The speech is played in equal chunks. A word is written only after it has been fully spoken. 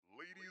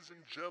Ladies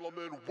and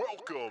gentlemen,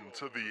 welcome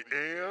to the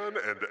Ann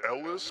and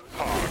Ellis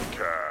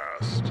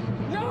podcast.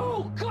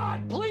 No!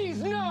 God,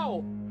 please,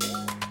 no!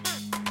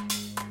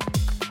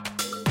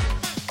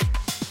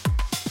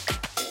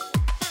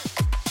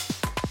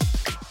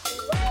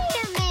 Wait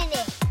a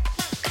minute!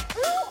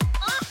 Who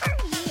are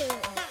you?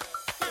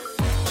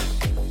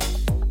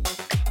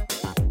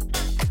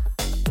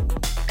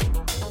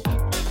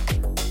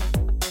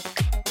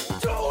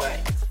 Do it!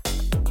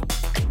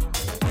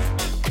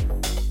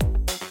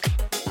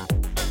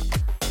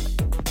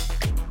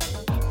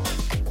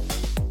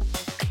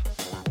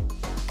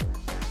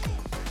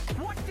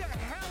 What the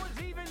hell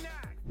is even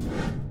that?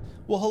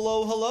 Well,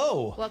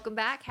 hello. Welcome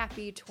back.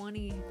 Happy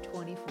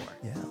 2024.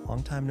 Yeah,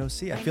 long time no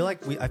see. I feel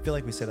like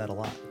we say that a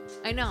lot.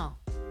 I know.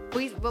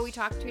 We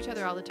talk to each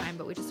other all the time,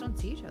 but we just don't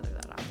see each other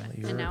that often.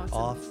 You're and now it's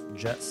off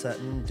jet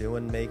setting,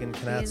 doing Megan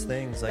Knatt's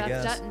things, I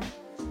Beth guess. Dutton.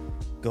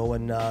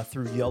 Going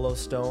through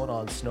Yellowstone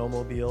on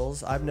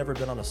snowmobiles. I've never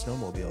been on a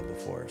snowmobile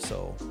before,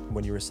 so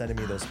when you were sending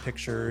me those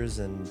pictures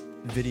and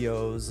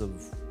videos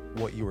of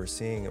what you were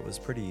seeing, it was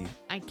pretty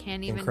I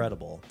can't even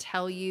incredible.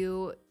 tell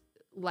you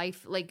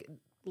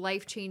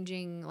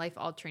life-changing,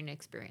 life-altering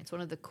experience.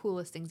 One of the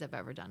coolest things I've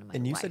ever done in my life.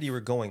 And you said you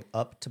were going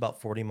up to about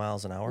 40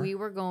 miles an hour? We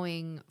were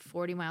going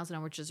 40 miles an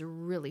hour, which is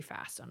really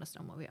fast on a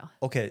snowmobile,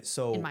 Okay,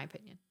 so in my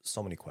opinion.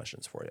 so many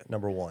questions for you.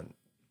 Number one,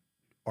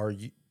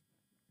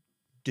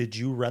 did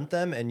you rent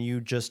them and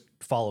you just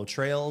follow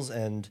trails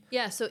and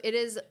Yeah, so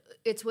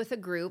it's with a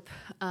group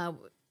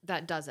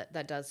that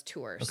does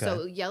tours. Okay.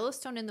 So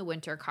Yellowstone in the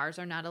winter, cars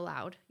are not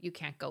allowed. You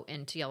can't go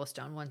into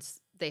Yellowstone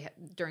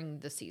during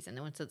the season,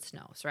 once it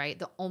snows, right?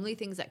 The only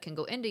things that can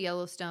go into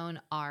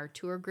Yellowstone are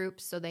tour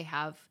groups. So they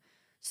have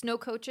snow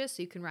coaches,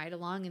 so you can ride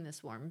along in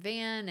this warm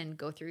van and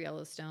go through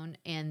Yellowstone,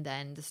 and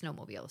then the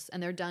snowmobiles.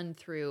 And they're done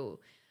through,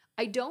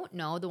 I don't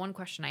know. The one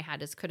question I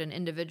had is, could an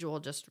individual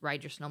just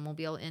ride your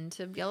snowmobile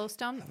into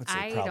Yellowstone? would say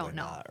I probably don't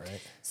know. not, right?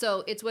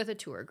 So it's with a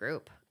tour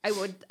group.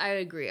 I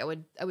agree. I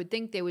would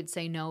think they would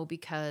say no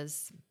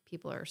because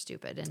people are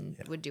stupid and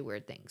would do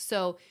weird things.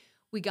 So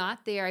we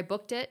got there. I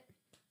booked it.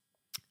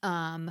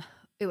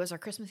 It was our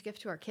Christmas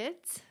gift to our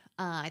kids.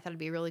 I thought it'd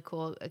be a really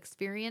cool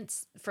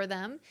experience for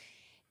them,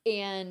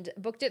 and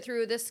booked it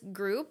through this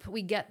group.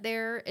 We get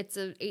there. It's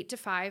a 8 to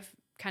 5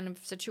 kind of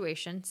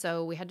situation.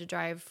 So we had to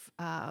drive,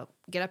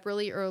 get up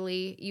really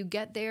early. You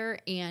get there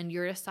and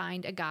you're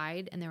assigned a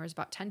guide, and there was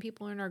about 10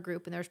 people in our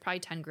group, and there's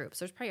probably 10 groups.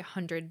 There's probably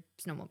 100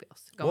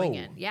 snowmobiles going Whoa.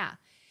 in. Yeah.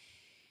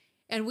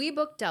 And we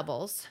booked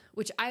doubles,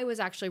 which I was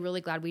actually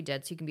really glad we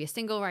did. So you can be a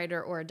single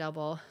rider or a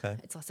double. Okay.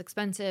 It's less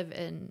expensive,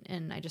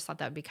 and I just thought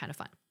that would be kind of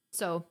fun.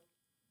 So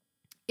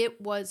it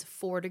was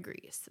 4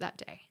 degrees that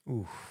day.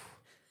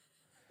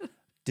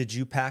 did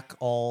you pack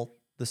all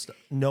the stuff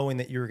knowing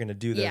that you were going to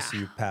do this? Yeah.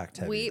 You packed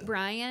heavy.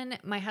 Brian,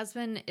 my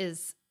husband,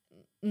 is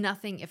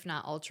nothing if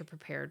not ultra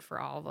prepared for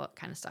all the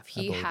kind of stuff.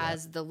 He believe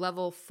has the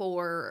level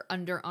 4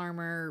 Under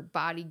Armour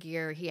body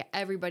gear.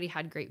 Everybody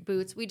had great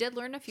boots. We did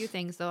learn a few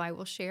things, though, I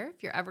will share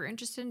if you're ever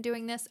interested in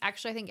doing this.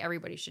 Actually, I think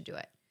everybody should do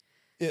it.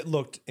 It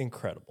looked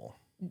incredible.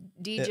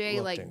 DJ,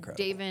 looked like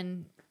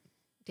incredible.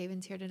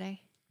 Davin's here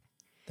today.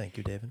 Thank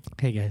you, David.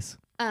 Hey guys.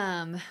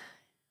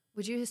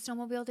 Would you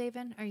snowmobile,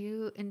 David? Are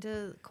you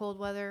into cold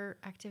weather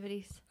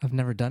activities? I've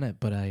never done it,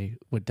 but I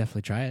would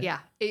definitely try it. Yeah,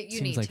 you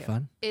Seems need like to.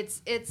 fun.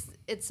 It's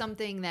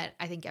something that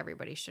I think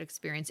everybody should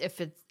experience if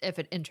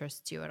it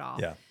interests you at all.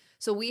 Yeah.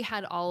 So we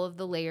had all of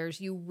the layers.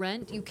 You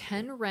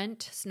can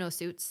rent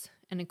snowsuits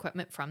and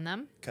equipment from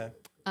them. Okay.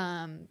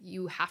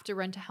 You have to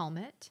rent a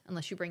helmet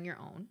unless you bring your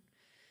own.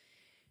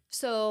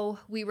 So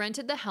we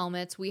rented the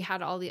helmets. We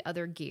had all the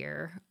other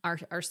gear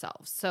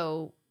ourselves.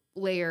 So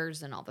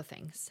layers and all the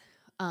things.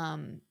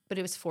 But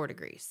it was 4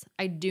 degrees.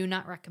 I do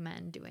not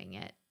recommend doing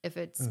it if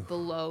it's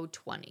below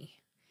 20,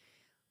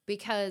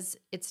 because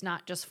it's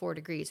not just 4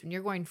 degrees. When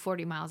you're going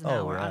 40 miles an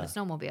hour on a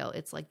snowmobile,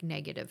 it's like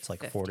negative. It's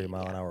like 50. 40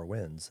 mile an hour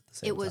winds at the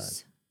same time. It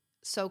was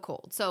so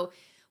cold. So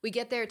we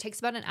get there. It takes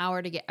about an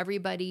hour to get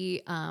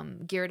everybody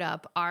geared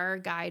up. Our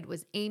guide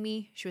was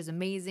Amy. She was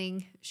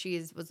amazing. She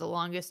was the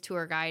longest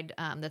tour guide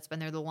that's been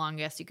there the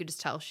longest. You could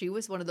just tell she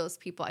was one of those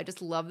people. I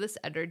just love this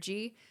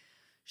energy.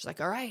 She's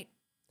like, all right,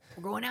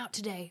 we're going out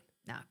today.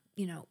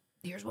 Now,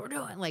 here's what we're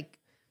doing. Like,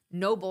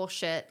 no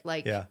bullshit.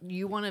 Like,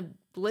 you want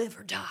to live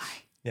or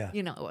die. Yeah.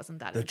 It wasn't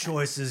that The intense.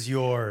 choice is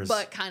yours.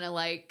 But kind of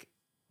like,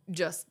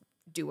 just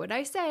do what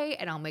I say,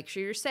 and I'll make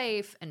sure you're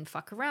safe, and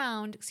fuck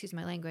around. Excuse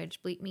my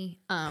language. Bleep me.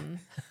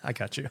 I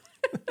got you.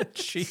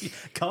 She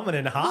coming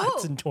in hot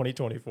Oh, in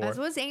 2024. That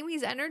was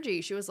Amy's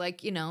energy. She was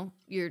like,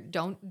 you're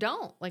don't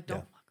fuck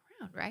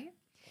around, right?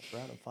 Fuck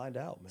around and find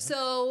out, man.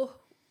 So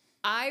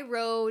I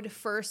rode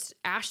first.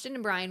 Ashton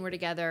and Brian were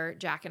together.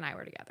 Jack and I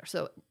were together.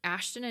 So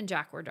Ashton and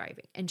Jack were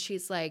driving. And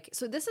she's like,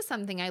 so this is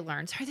something I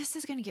learned. Sorry, this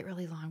is going to get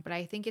really long, but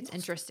I think it's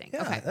interesting.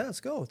 Yeah, Okay. let's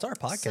go. It's our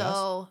podcast.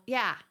 So,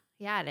 yeah,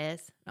 it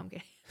is. No, I'm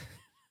kidding.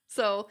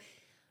 So,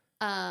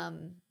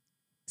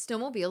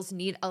 snowmobiles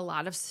need a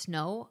lot of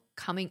snow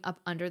coming up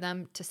under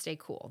them to stay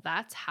cool.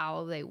 That's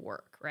how they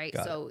work, right?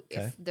 Got So it.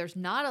 Okay. if there's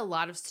not a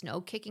lot of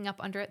snow kicking up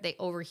under it, they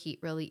overheat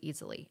really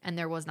easily. And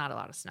there was not a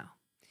lot of snow.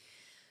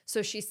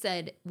 So she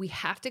said, we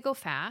have to go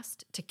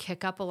fast to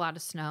kick up a lot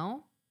of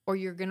snow or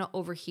you're going to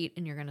overheat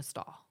and you're going to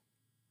stall.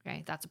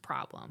 Okay, that's a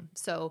problem.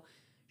 So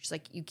she's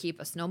like, you keep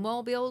a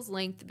snowmobile's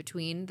length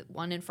between the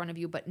one in front of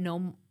you, but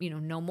no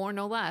more,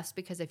 no less,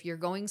 because if you're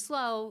going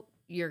slow,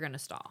 you're going to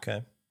stall.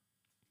 Okay.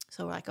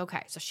 So we're like,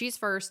 okay, so she's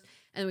first,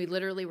 and we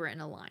literally were in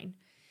a line.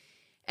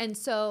 And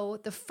so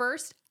the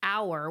first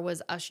hour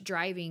was us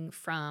driving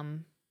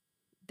from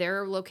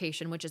their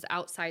location, which is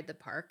outside the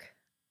park,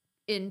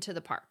 into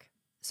the park.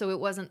 So it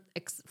wasn't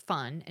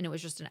fun, and it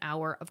was just an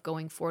hour of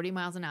going 40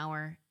 miles an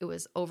hour. It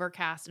was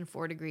overcast and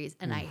 4 degrees,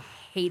 and I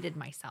hated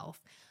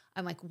myself.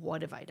 I'm like,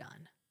 what have I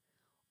done?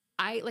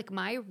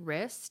 My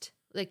wrist,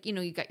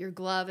 you got your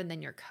glove and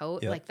then your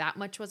coat, Yep. that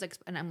much was,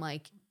 and I'm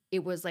like,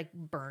 it was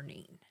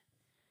burning.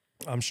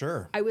 I'm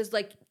sure. I was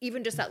like,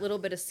 even just that little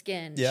bit of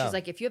skin. Yeah. She's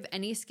like, if you have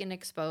any skin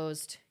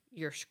exposed,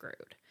 you're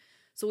screwed.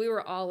 So we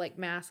were all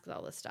masks,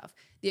 all this stuff.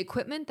 The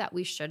equipment that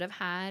we should have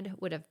had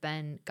would have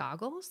been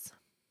goggles.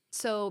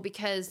 So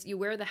because you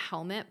wear the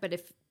helmet, but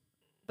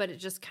it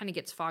just kind of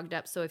gets fogged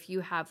up. So if you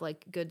have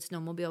good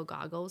snowmobile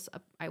goggles,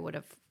 I would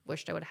have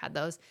wished I would have had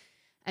those,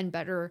 and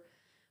better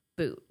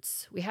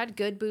boots. We had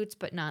good boots,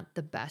 but not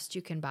the best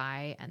you can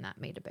buy, and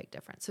that made a big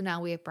difference. So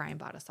now Brian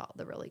bought us all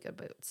the really good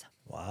boots.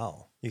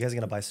 Wow. You guys are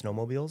going to buy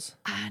snowmobiles?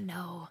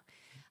 No,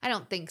 I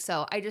don't think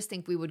so. I just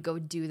think we would go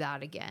do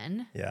that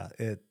again. Yeah.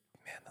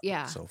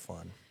 Looks so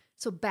fun.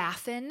 So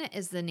Baffin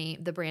is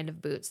the brand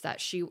of boots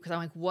that because I'm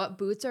like, what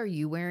boots are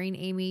you wearing,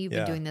 Amy? You've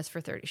been doing this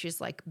for 30.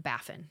 She's like,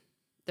 Baffin.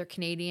 They're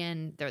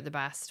Canadian. They're the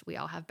best. We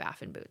all have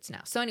Baffin boots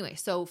now. So anyway,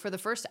 for the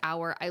first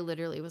hour, I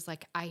literally was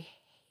like, I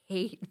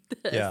hate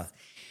this. Yeah.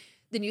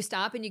 Then you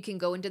stop and you can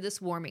go into this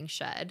warming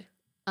shed.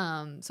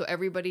 So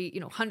everybody,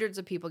 hundreds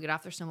of people get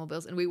off their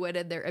snowmobiles, and we went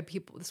in there, and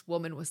this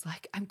woman was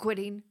like, I'm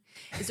quitting.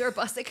 Is there a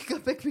bus that could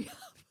come pick me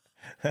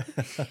up?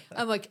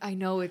 I'm like, I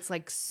know it's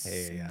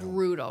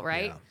brutal,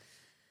 right? Yeah.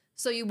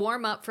 So you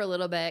warm up for a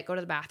little bit, go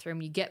to the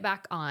bathroom, you get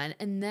back on,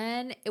 and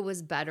then it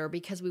was better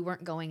because we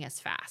weren't going as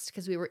fast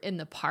because we were in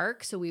the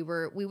park. So we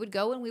would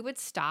go and we would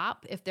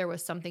stop if there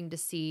was something to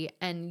see.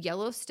 And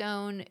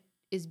Yellowstone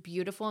is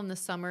beautiful in the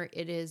summer.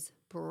 It is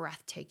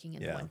breathtaking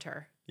in the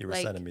winter. You were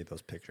sending me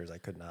those pictures. I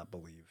could not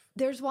believe.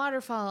 There's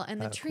waterfall and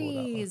the How cool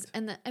that trees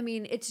looked.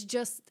 and it's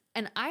just,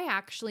 and I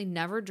actually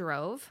never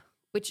drove,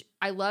 which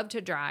I love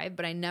to drive,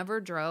 but I never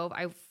drove.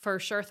 I for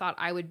sure thought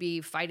I would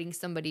be fighting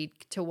somebody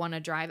to want to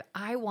drive.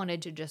 I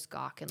wanted to just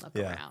gawk and look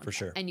around. For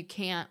sure. And you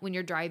can't, when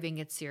you're driving,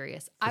 it's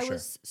serious. I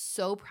was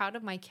so proud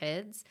of my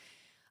kids.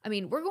 I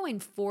mean, we're going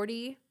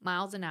 40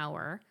 miles an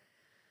hour.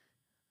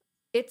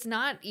 It's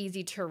not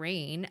easy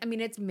terrain. I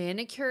mean, it's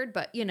manicured,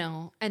 but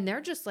and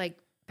they're just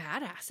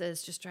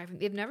badasses just driving.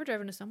 They've never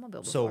driven a snowmobile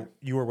before. So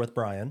you were with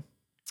Brian.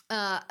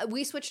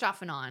 We switched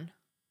off and on.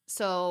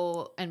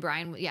 So, and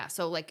Brian,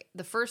 so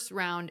the first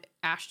round,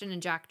 Ashton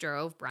and Jack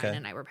drove, Brian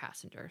and I were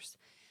passengers.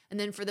 And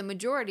then for the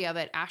majority of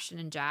it, Ashton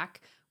and Jack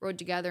rode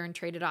together and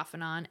traded off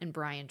and on, and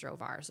Brian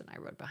drove ours and I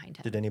rode behind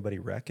him. Did anybody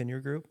wreck in your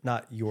group?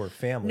 Not your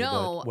family,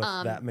 No, but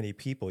with that many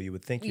people, you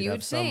would think you'd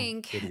have some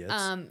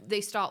idiots.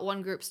 They stalled,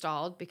 one group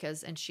stalled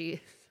because, and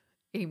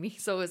Amy,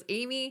 so it was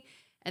Amy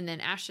and then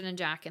Ashton and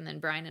Jack and then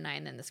Brian and I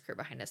and then this crew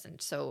behind us. And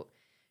so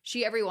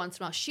she, every once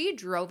in a while, she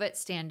drove it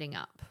standing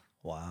up.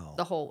 Wow.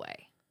 The whole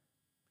way.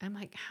 I'm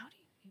like, how do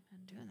you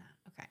even do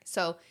that? Okay.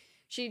 So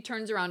she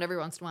turns around every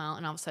once in a while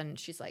and all of a sudden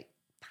she's like,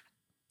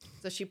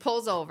 so she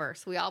pulls over.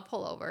 So we all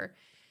pull over.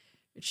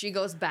 She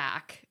goes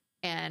back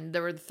and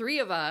there were 3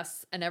 of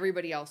us and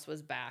everybody else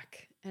was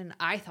back. And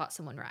I thought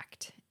someone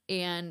wrecked.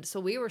 And so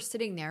we were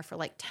sitting there for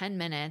 10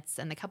 minutes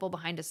and the couple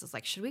behind us was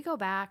like, should we go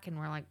back? And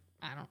we're like,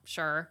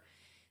 sure.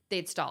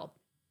 They'd stalled.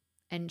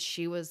 And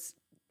she was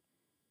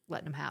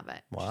letting them have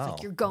it. Wow. She's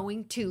like, you're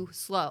going too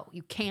slow.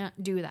 You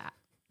can't do that.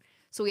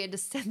 So we had to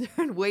sit there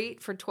and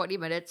wait for 20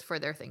 minutes for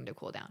their thing to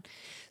cool down.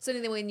 So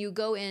anyway, when you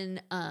go in,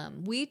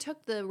 we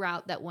took the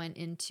route that went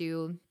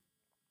into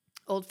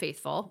Old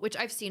Faithful, which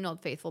I've seen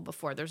Old Faithful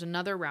before. There's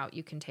another route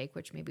you can take,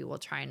 which maybe we'll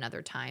try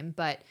another time.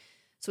 But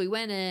so we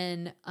went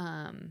in,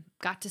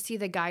 got to see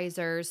the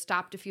geysers,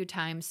 stopped a few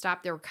times,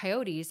 there were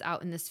coyotes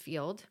out in this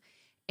field.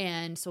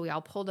 And so we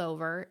all pulled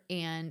over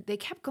and they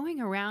kept going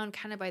around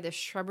kind of by the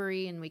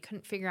shrubbery and we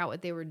couldn't figure out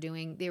what they were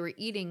doing. They were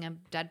eating a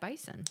dead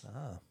bison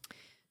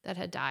that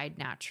had died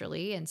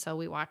naturally. And so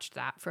we watched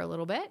that for a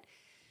little bit.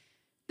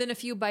 Then a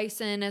few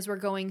bison as we're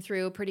going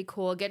through, pretty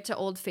cool. Get to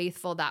Old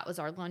Faithful. That was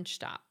our lunch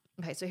stop.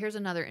 Okay, so here's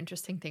another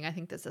interesting thing. I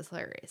think this is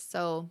hilarious.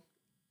 So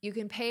you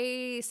can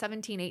pay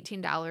 $17,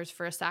 $18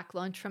 for a sack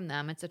lunch from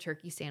them. It's a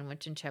turkey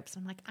sandwich and chips.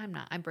 I'm like,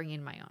 I'm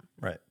bringing my own.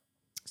 Right.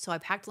 So I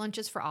packed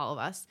lunches for all of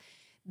us.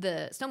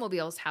 The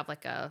snowmobiles have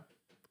a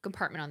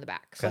compartment on the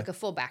back. So Okay. a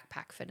full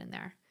backpack fit in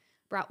there.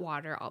 Brought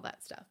water, all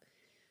that stuff.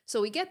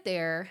 So we get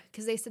there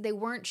because they said they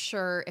weren't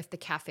sure if the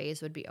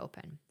cafes would be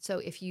open. So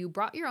if you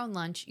brought your own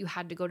lunch, you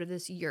had to go to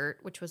this yurt,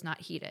 which was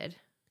not heated,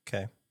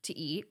 Okay. to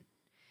eat.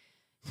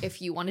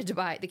 if you wanted to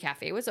buy, the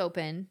cafe was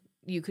open,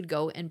 you could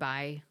go and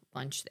buy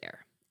lunch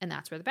there. And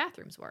that's where the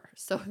bathrooms were.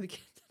 So the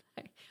kids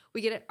and I,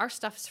 we get it. Our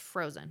stuff's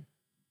frozen.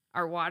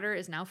 Our water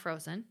is now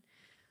frozen.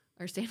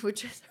 Our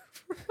sandwiches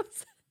are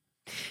frozen.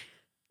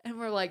 And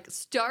we're like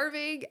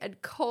starving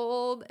and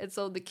cold. And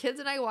so the kids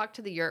and I walk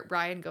to the yurt.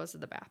 Brian goes to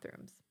the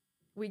bathrooms.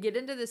 We get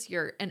into this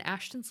yurt and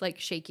Ashton's like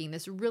shaking.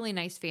 This really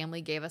nice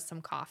family gave us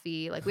some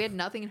coffee. Like we had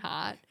nothing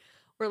hot.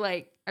 We're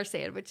like, our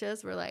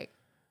sandwiches were like,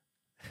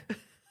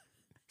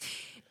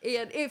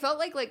 and it felt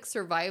like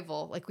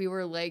survival. Like we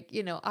were like,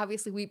 you know,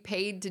 obviously we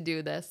paid to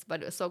do this,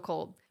 but it was so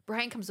cold.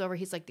 Brian comes over.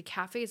 He's like, the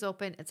cafe's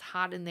open. It's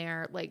hot in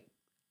there. Like,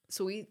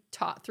 so we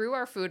threw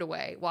our food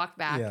away, walked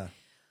back,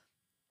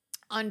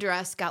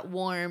 undressed, got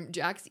warm.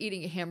 Jack's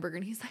eating a hamburger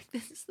and he's like,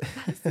 this is the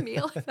best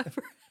meal I've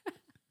ever had.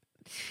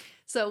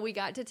 So we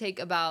got to take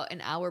about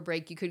an hour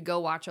break. You could go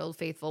watch Old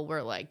Faithful.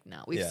 We're like,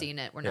 no, we've seen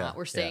it. We're not.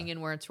 We're staying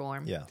in where it's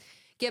warm. Yeah.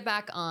 Get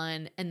back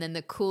on. And then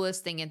the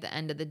coolest thing at the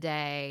end of the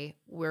day,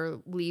 we're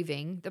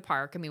leaving the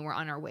park. I mean, we're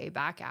on our way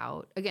back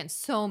out. Again,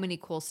 so many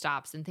cool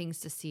stops and things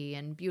to see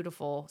and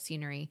beautiful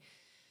scenery.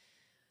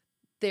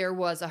 There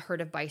was a herd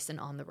of bison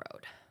on the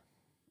road,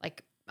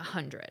 like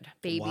 100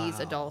 babies,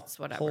 adults,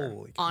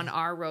 whatever, on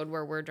our road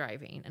where we're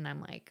driving. And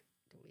I'm like,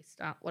 do we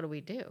stop? What do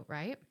we do?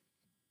 Right.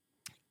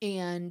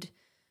 And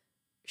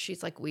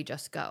she's like, we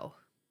just go.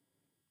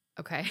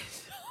 Okay.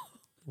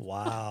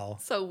 Wow.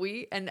 So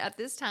and at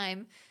this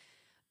time,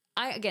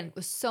 I, again,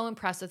 was so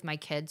impressed with my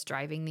kids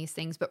driving these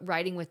things, but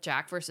riding with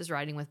Jack versus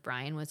riding with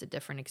Brian was a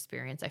different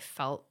experience. I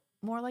felt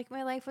more like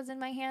my life was in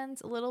my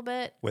hands a little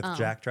bit. With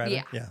Jack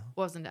driving? Yeah.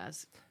 Wasn't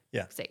as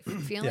safe Yeah.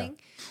 feeling.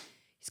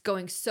 He's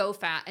going so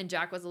fat, and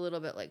Jack was a little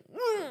bit like,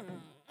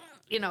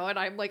 you know, and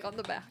I'm like on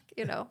the back,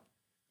 you know,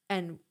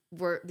 and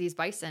we're these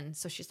bison.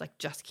 So she's like,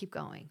 just keep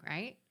going,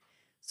 right?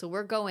 So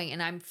we're going,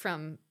 and I'm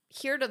from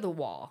here to the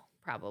wall,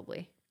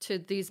 probably, to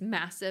these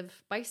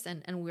massive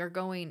bison, and we're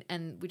going,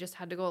 and we just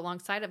had to go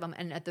alongside of them.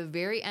 And at the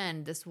very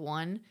end, this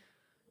one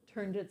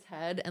turned its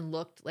head and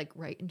looked like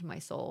right into my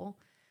soul,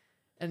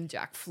 and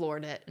Jack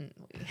floored it, and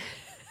we...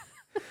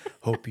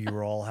 Hope you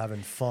were all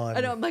having fun.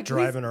 I know, I'm like,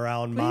 driving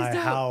around my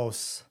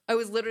house. I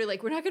was literally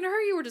like, we're not going to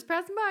hurry you. We're just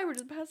passing by.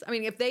 I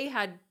mean, if they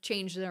had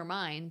changed their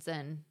minds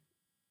and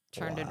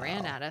turned and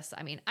ran at us,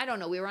 I mean, I don't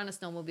know. We were on a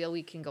snowmobile.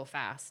 We can go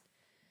fast,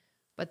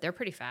 but they're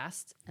pretty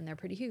fast and they're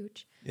pretty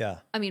huge. Yeah.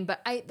 I mean, but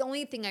the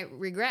only thing I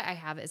regret I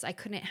have is I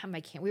couldn't have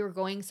my camera. We were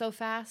going so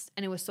fast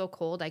and it was so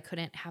cold. I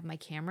couldn't have my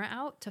camera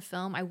out to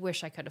film. I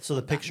wish I could have. So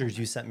the filmed that pictures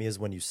you moment. sent me is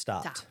when you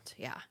stopped.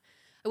 Yeah.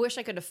 I wish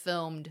I could have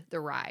filmed the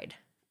ride.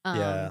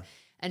 Yeah.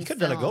 And You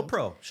could have done a filmed.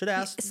 GoPro. Should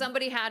have asked.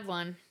 Somebody had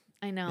one.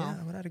 I know. Yeah,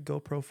 I would have had a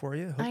GoPro for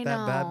you. Hook I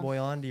that bad know. boy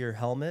onto your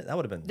helmet. That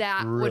would have been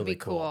That really would be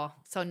cool.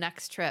 So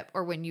next trip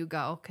or when you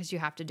go, because you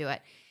have to do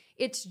it,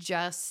 it's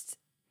just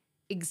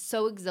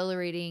so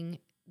exhilarating.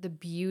 The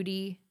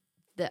beauty,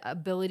 the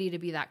ability to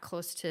be that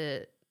close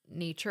to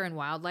nature and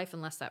wildlife,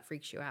 unless that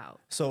freaks you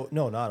out. So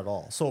no, not at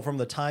all. So from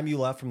the time you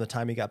left, from the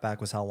time you got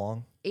back was how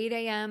long? 8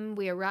 a.m.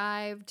 we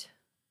arrived,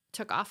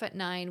 took off at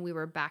 9. We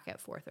were back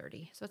at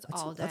 4:30. So it's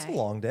all day. That's a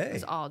long day. It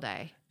was all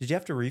day. Did you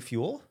have to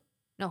refuel?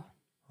 No.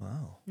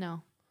 Wow.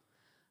 No.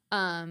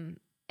 And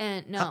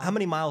no. How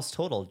many miles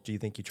total do you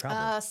think you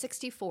traveled?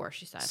 64,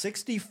 she said.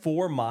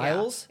 64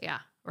 miles? Yeah.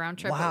 Round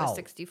trip, it Wow. was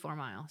 64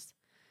 miles.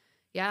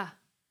 Yeah.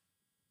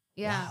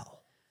 Yeah. Wow.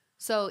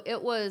 So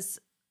it was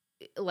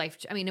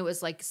life. I mean, it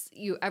was like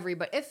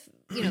everybody, if,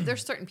 you know,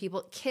 there's certain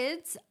people,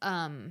 kids,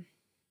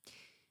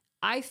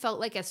 I felt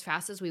like as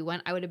fast as we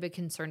went, I would have been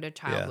concerned a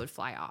child would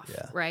fly off.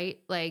 Yeah. Right.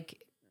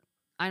 Like,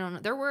 I don't know.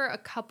 There were a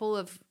couple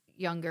of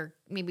younger,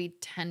 maybe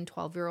 10,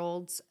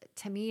 12-year-olds.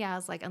 To me, I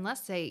was like,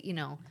 unless they, you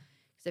know,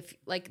 'cause if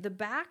like the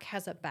back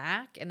has a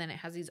back and then it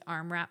has these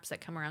arm wraps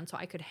that come around so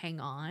I could hang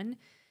on.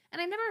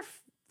 And I never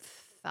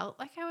felt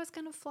like I was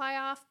going to fly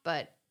off,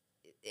 but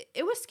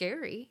it was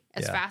scary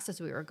as fast as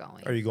we were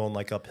going. Are you going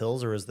like up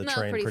hills or is the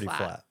train pretty pretty flat.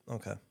 flat?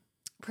 Okay.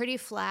 Pretty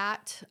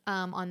flat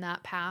on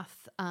that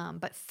path,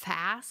 but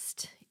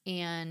fast.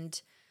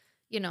 And,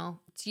 you know,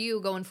 it's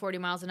you going 40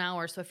 miles an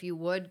hour. So if you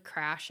would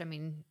crash, I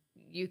mean,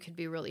 you could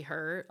be really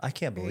hurt. I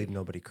can't believe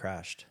nobody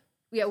crashed.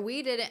 Yeah,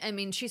 we didn't. I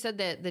mean, she said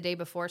that the day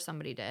before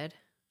somebody did.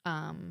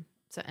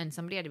 So and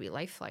somebody had to be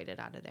life flighted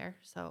out of there.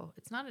 So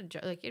it's not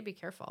like you'd be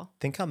careful.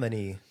 Think how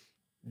many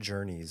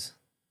journeys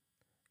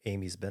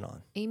Amy's been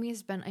on.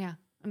 Amy's been, yeah.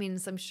 I mean,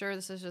 so I'm sure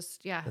this is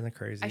just, yeah. Isn't that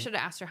crazy? I should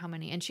have asked her how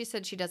many. And she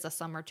said she does a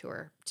summer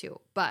tour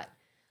too. But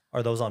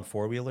Are those on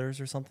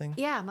four-wheelers or something?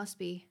 yeah, it must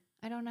be.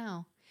 I don't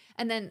know.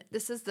 And then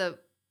this is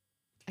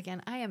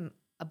again, I am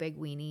a big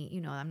weenie.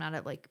 You know, I'm not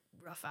a like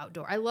rough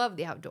outdoor. I love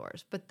the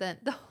outdoors. But then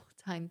the whole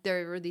time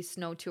there were these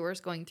snow tours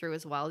going through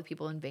as well,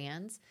 people in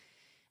vans.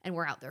 And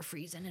we're out there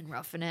freezing and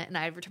roughing it. And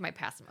every time I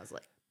passed them, I was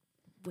like,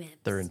 wimps.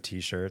 They're in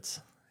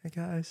T-shirts. Hey,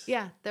 guys.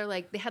 Yeah, they're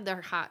like, they had their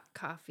hot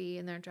coffee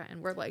and they're trying,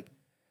 and we're like,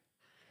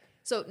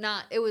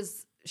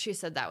 she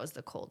said that was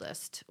the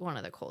coldest, one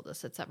of the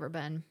coldest it's ever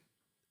been.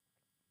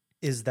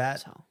 Is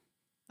that, So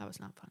that was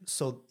not fun.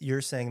 so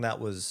you're saying that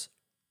was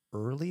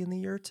early in the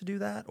year to do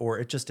that, or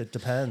it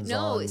depends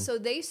No, on? so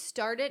they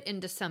start it in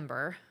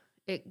December.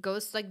 It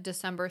goes like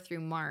December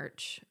through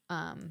March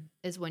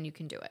is when you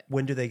can do it.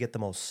 When do they get the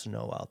most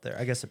snow out there?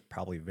 I guess it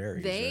probably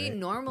varies. They right?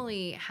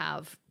 normally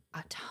have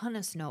a ton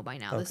of snow by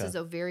now. This Okay. is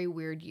a very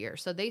weird year.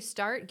 So they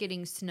start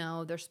getting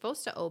snow. They're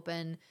supposed to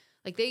open,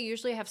 like they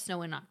usually have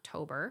snow in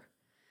October.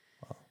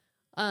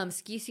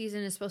 Ski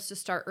season is supposed to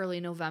start early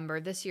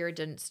November. This year it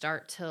didn't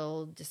start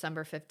till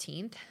December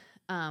 15th,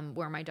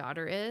 where my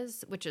daughter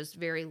is, which is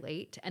very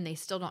late. And they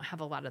still don't have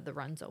a lot of the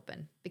runs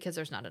open because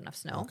there's not enough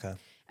snow. Okay.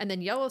 And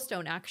then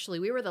Yellowstone, actually,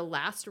 we were the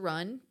last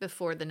run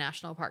before the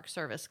National Park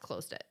Service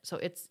closed it.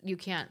 So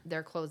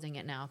they're closing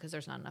it now because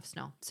there's not enough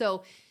snow.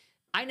 So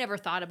I never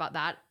thought about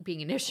that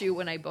being an issue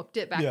when I booked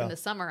it back Yeah. in the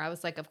summer. I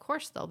was like, of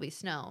course there'll be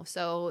snow.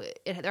 So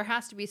there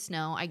has to be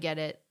snow. I get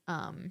it.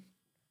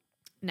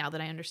 Now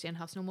that I understand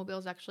how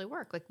snowmobiles actually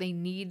work, like they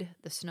need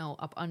the snow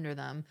up under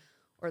them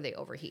or they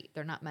overheat.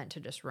 They're not meant to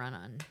just run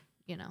on,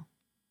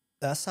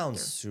 That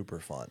sounds super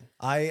fun.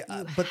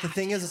 But the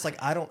thing is, it's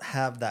like I don't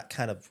have that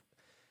kind of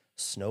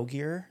snow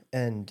gear,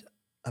 and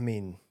I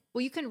mean,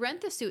 Well, you can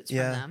rent the suits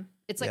Yeah. from them.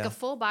 It's like Yeah. a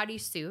full body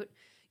suit.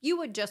 You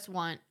would just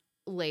want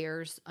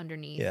layers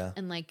underneath Yeah.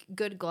 and like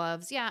good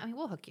gloves. Yeah, I mean,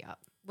 we'll hook you up.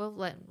 We'll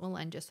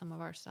lend you some of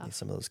our stuff.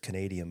 some of those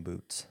Canadian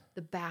boots.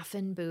 The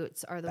Baffin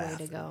boots are the way to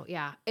Baffin. go.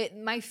 Yeah.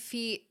 My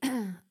feet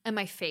and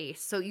my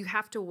face. So you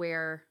have to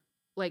wear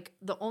like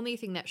the only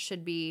thing that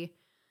should be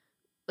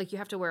like you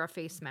have to wear a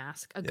face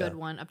mask, a good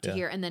one up to Yeah.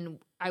 here. And then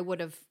I would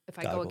have, if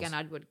I go Goggles. again,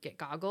 I would get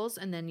goggles.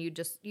 And then you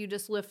just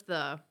lift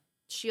the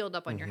shield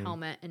up on Mm-hmm. your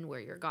helmet and wear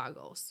your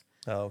goggles.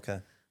 Oh,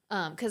 okay.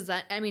 Because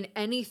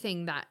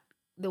anything that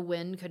the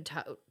wind could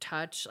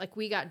touch, like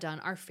we got done,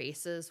 our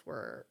faces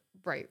were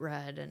bright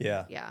red and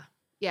yeah.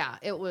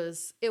 It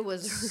was really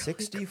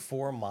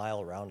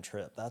 64-mile round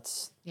trip.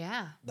 That's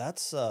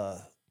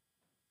a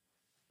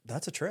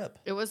trip.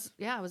 It was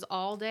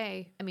all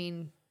day. I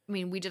mean,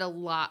 we did a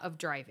lot of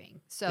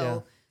driving. So Yeah.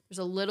 there's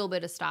a little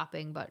bit of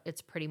stopping, but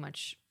it's pretty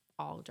much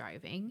all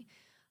driving.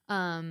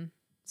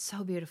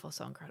 So beautiful,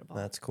 so incredible.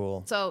 That's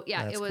cool. So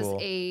yeah, That's it was cool.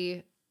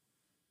 a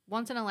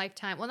once in a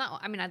lifetime. Well,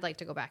 I'd like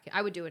to go back.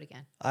 I would do it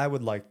again. I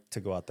would like to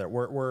go out there.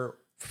 We're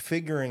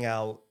figuring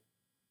out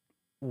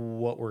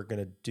what we're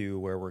gonna do,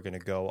 where we're gonna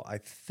go. I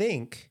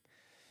think,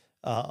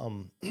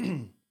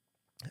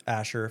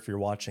 Asher, if you're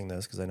watching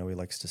this, because I know he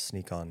likes to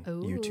sneak on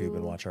YouTube and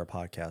Ooh. watch our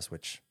podcast,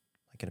 which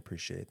I can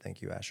appreciate.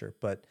 Thank you, Asher.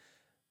 But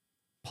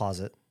pause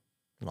it,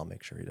 and I'll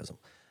make sure he doesn't.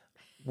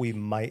 We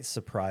might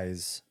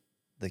surprise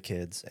the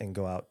kids and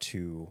go out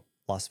to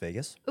Las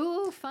Vegas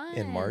Ooh, fun.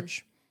 in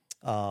March.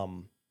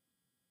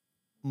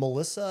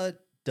 Melissa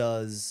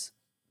does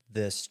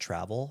this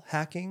travel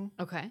hacking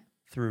Okay.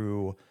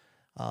 through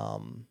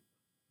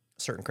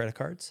certain credit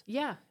cards.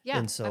 Yeah.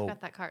 And so-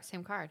 I've got that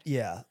same card.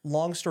 Yeah.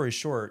 Long story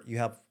short, you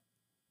have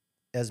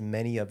as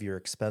many of your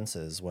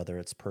expenses, whether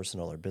it's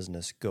personal or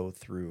business, go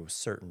through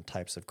certain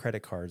types of credit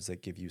cards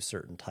that give you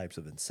certain types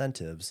of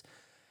incentives,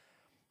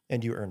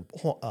 and you earn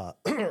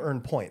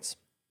points.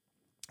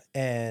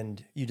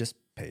 And you just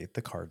pay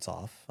the cards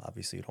off.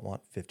 Obviously, you don't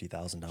want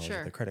 $50,000 Sure.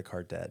 worth of credit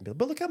card debt. And be like,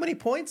 but look how many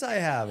points I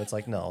have. It's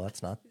like, no,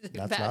 that's not the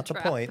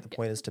trap. point. The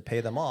point is to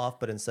pay them off.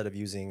 But instead of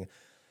using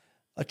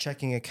a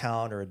checking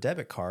account or a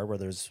debit card where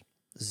there's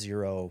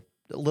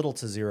little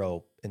to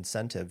zero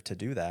incentive to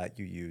do that,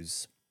 you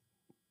use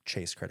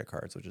Chase credit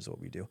cards, which is what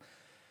we do.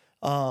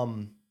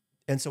 And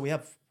so we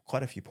have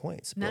quite a few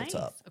points built Nice.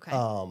 up. Okay.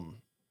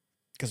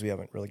 Because we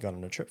haven't really gone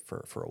on a trip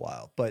for a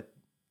while. But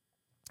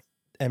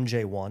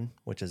MJ1,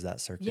 which is that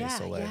Cirque du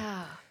Soleil.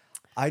 Yeah.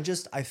 I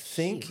He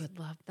think would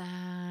love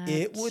that.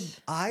 it would.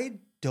 I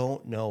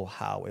don't know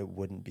how it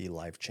wouldn't be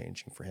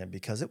life-changing for him,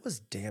 because it was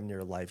damn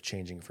near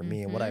life-changing for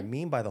me. And what I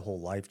mean by the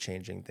whole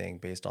life-changing thing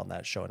based on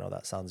that show, I know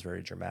that sounds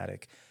very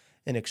dramatic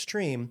and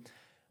extreme,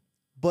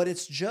 but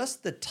it's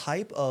just the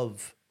type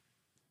of,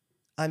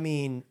 I'm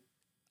going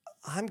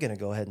to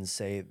go ahead and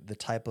say the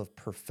type of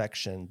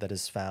perfection that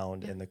is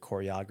found in the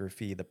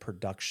choreography, the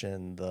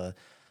production, the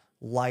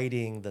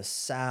lighting, the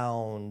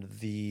sound,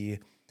 the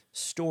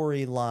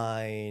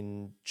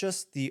storyline,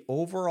 just the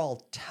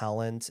overall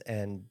talent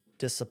and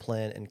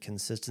discipline and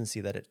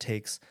consistency that it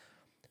takes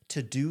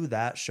to do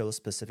that show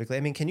specifically. I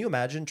mean, can you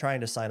imagine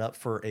trying to sign up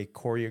for a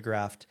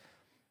choreographed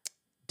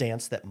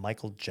dance that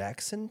Michael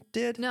Jackson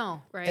did?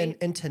 No, right?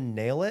 And to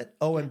nail it.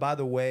 Oh, and by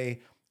the way,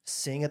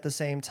 sing at the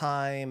same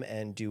time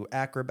and do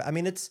acrobat. I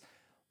mean, it's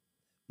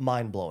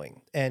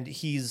mind-blowing. And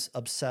he's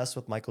obsessed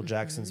with Michael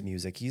Jackson's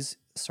music. He's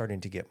starting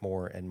to get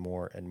more and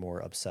more and more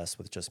obsessed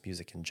with just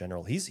music in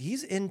general.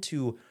 He's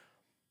into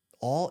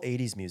all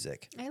 80s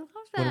music. I love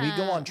that. When we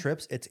go on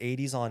trips, it's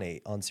 80s on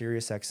 8 on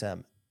Sirius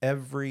XM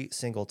every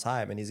single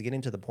time. And he's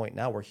getting to the point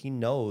now where he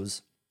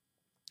knows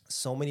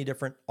so many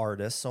different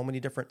artists, so many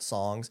different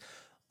songs,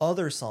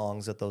 other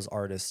songs that those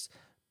artists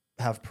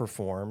have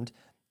performed.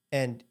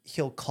 And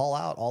he'll call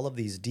out all of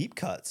these deep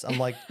cuts. I'm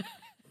like,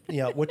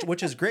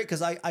 which is great,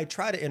 because I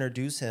try to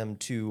introduce him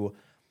to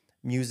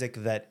music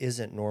that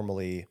isn't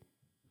normally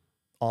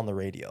on the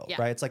radio,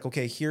 Yeah. right? It's like,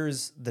 okay,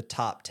 here's the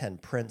top 10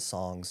 Prince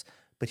songs,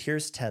 but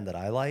here's 10 that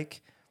I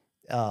like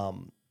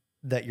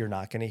that you're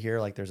not going to hear.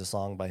 Like there's a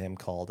song by him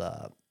called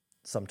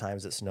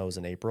Sometimes It Snows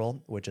in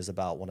April, which is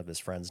about one of his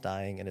friends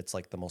dying. And it's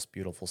like the most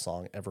beautiful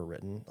song ever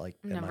written, like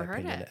in Never my heard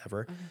opinion, it.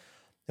 ever.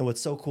 And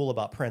what's so cool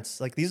about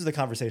Prince, like these are the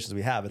conversations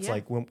we have. It's Yeah.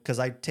 like, because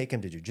I take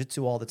him to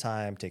jujitsu all the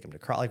time, take him to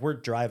like we're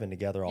driving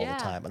together all Yeah.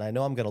 the time. And I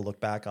know I'm going to look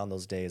back on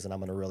those days and I'm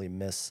going to really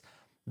miss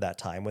that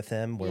time with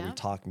him where we Yeah.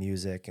 talk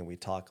music and we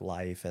talk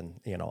life. And,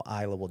 you know,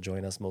 Isla will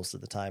join us most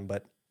of the time,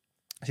 but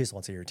she just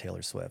wants to hear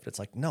Taylor Swift. It's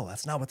like, no,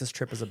 that's not what this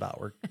trip is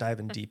about. We're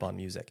diving deep on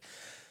music.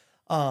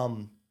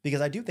 Because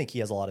I do think he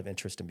has a lot of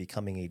interest in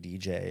becoming a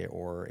DJ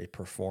or a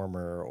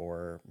performer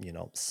or, you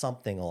know,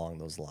 something along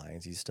those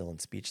lines. He's still in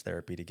speech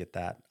therapy to get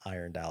that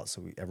ironed out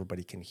so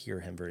everybody can hear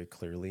him very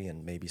clearly,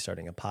 and maybe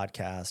starting a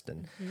podcast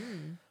and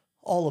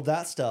all of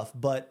that stuff.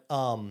 But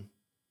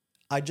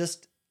I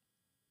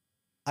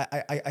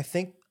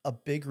think a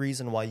big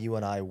reason why you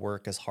and I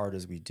work as hard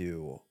as we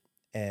do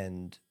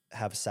and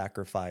have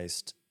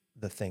sacrificed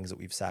the things that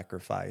we've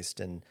sacrificed,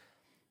 and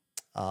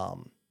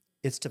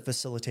it's to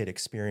facilitate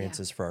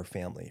experiences for our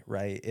family,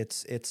 right?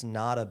 It's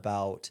not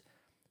about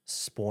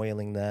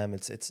spoiling them.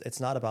 It's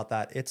not about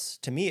that. It's,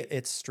 to me,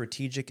 it's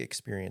strategic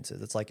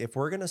experiences. It's like, if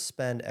we're going to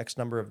spend X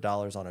number of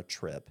dollars on a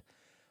trip,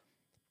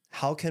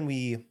 how can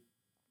we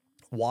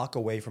walk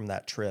away from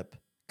that trip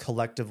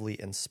collectively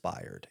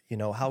inspired? You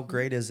know, how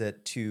great is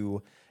it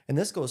to, and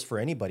this goes for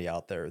anybody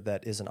out there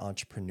that is an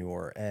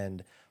entrepreneur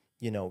and,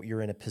 you know,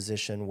 you're in a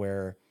position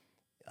where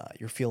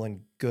you're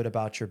feeling good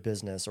about your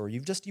business, or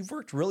you've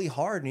worked really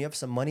hard and you have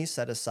some money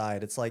set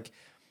aside. It's like,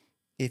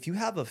 if you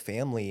have a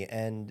family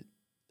and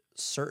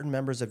certain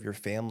members of your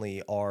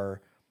family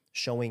are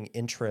showing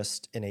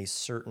interest in a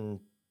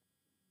certain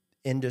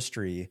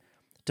industry,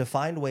 to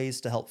find ways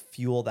to help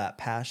fuel that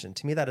passion.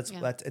 To me,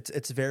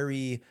 it's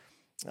very,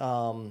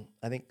 I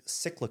think,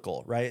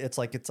 cyclical, right? It's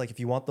like if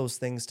you want those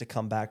things to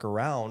come back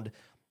around,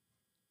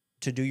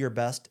 to do your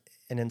best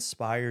and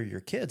inspire your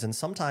kids. And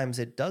sometimes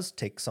it does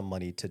take some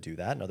money to do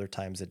that, and other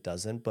times it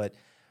doesn't. But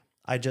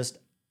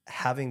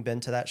having been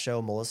to that show,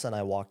 Melissa and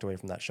I walked away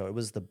from that show. It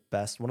was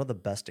one of the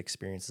best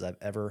experiences I've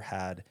ever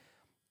had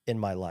in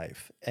my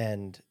life.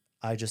 And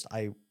I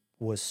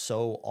was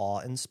so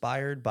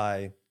awe-inspired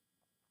by,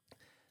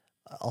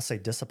 I'll say,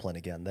 discipline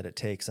again that it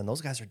takes. And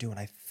those guys are doing,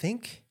 I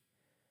think,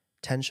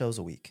 10 shows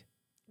a week.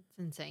 It's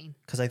insane.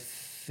 Because I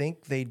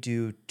think they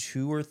do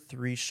 2 or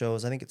 3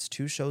 shows. I think it's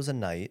 2 shows a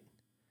night.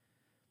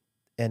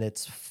 And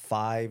it's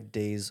 5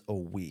 days a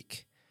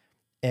week.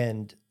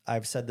 And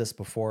I've said this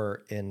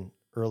before in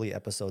early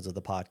episodes of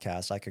the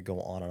podcast. I could go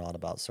on and on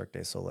about Cirque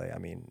du Soleil. I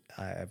mean,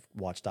 I've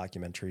watched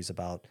documentaries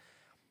about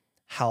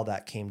how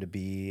that came to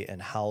be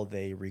and how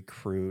they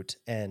recruit.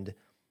 And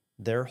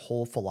their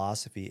whole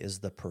philosophy is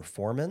the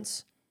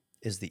performance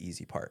is the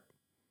easy part.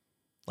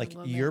 Like,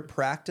 you're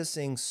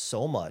practicing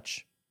so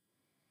much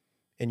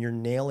and you're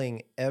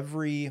nailing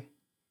every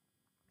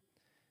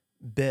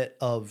bit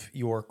of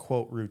your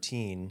quote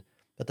routine,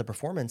 but the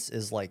performance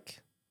is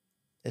like,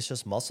 it's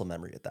just muscle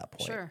memory at that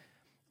point. Sure.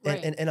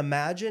 And, Right. and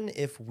imagine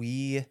if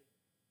we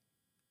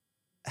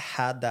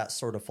had that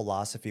sort of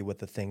philosophy with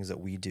the things that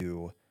we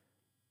do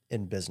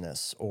in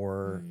business,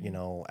 or, you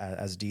know,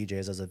 as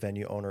DJs, as a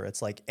venue owner.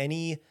 It's like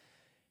any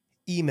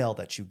email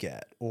that you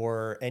get,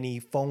 or any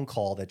phone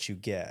call that you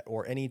get,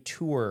 or any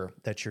tour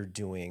that you're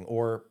doing,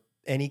 or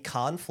any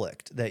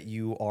conflict that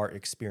you are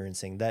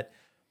experiencing, that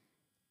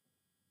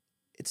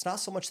it's not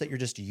so much that you're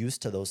just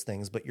used to those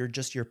things, but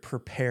you're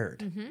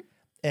prepared.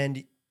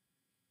 And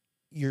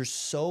you're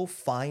so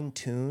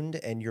fine-tuned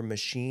and your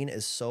machine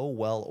is so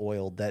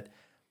well-oiled that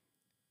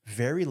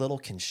very little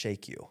can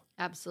shake you.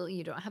 Absolutely.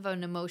 You don't have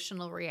an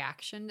emotional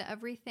reaction to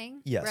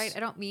everything. Yes. Right? I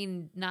don't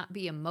mean not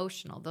be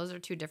emotional. Those are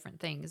two different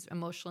things.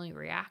 Emotionally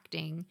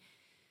reacting.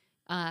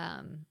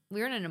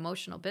 We're in an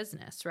emotional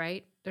business,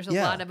 right? There's a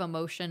lot of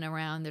emotion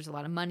around. There's a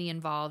lot of money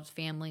involved,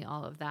 family,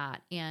 all of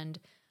that. And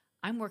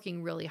I'm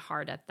working really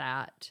hard at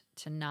that,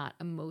 to not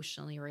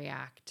emotionally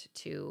react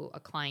to a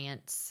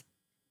client's,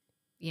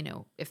 you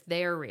know, if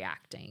they're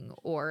reacting,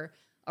 or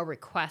a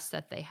request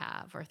that they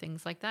have, or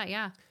things like that.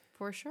 Yeah,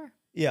 for sure.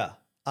 Yeah.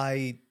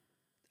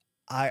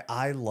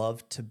 I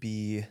love to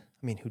be,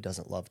 I mean, who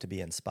doesn't love to be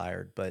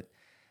inspired? But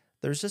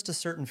there's just a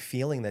certain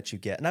feeling that you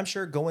get. And I'm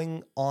sure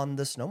going on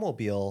the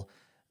snowmobile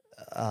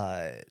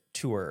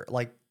tour,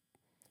 like,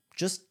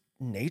 just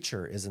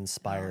nature is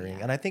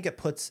inspiring. And I think it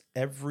puts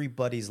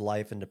everybody's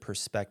life into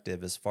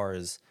perspective as far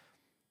as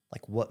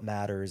like what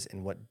matters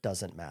and what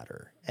doesn't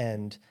matter.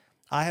 And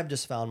I have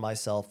just found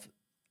myself,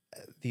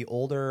 the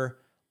older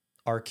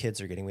our kids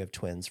are getting, we have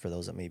twins, for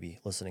those that may be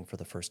listening for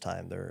the first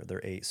time,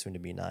 they're 8, soon to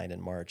be 9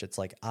 in March. It's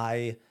like,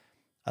 I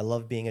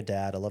love being a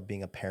dad, I love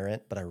being a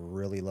parent, but I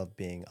really love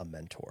being a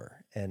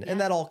mentor. And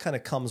that all kind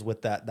of comes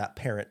with that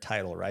parent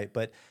title, right?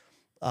 But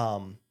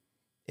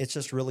it's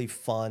just really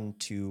fun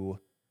to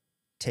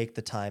take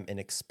the time and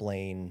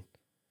explain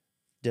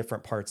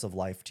different parts of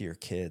life to your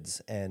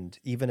kids. And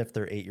even if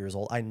they're 8 years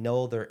old, I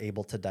know they're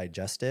able to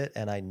digest it.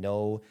 And I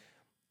know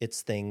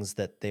it's things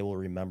that they will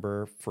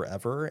remember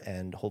forever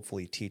and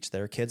hopefully teach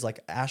their kids. Like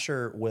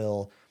Asher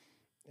will,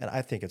 and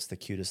I think it's the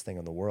cutest thing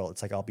in the world.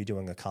 It's like I'll be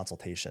doing a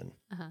consultation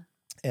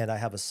and I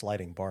have a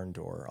sliding barn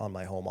door on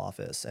my home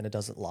office and it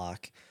doesn't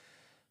lock.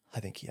 I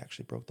think he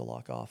actually broke the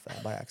lock off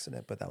by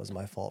accident, but that was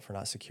my fault for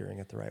not securing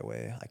it the right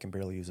way. I can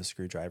barely use a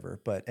screwdriver.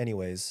 But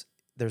anyways,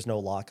 there's no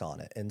lock on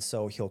it. And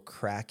so he'll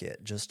crack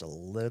it just a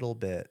little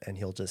bit and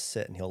he'll just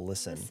sit and he'll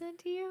listen. Listen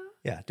to you.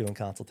 Yeah, doing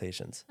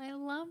consultations. I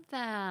love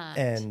that.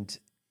 And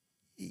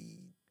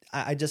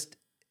I just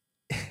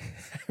I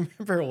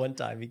remember one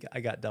time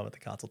I got done with the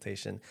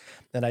consultation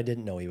and I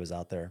didn't know he was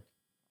out there.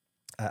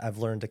 I've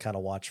learned to kind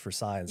of watch for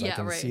signs. I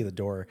can see the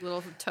door.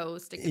 Little toe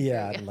sticking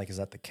Yeah, through. I'm like, is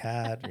that the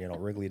cat?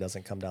 Wrigley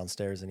doesn't come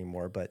downstairs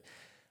anymore. But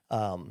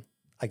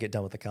I get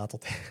done with the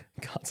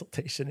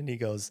consultation and he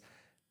goes,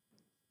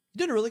 "You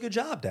did a really good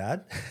job,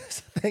 Dad."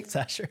 So thanks,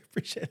 Asher.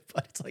 Appreciate it.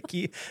 But it's like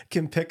he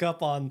can pick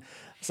up on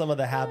some of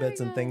the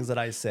habits and things that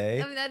I say.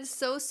 I mean, that's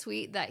so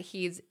sweet that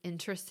he's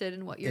interested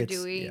in what you're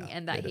doing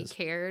and that he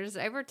cares.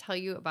 Did I ever tell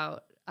you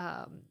about,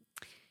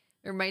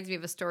 it reminds me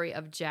of a story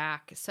of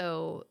Jack.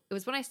 So it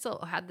was when I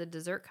still had the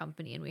dessert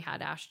company and we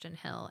had Ashton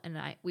Hill and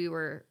I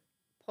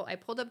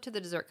pulled up to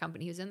the dessert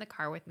company. He was in the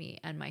car with me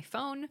and my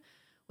phone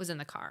was in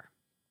the car.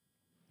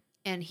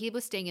 And he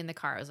was staying in the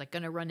car. I was like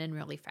going to run in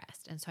really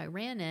fast. And so I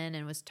ran in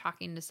and was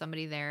talking to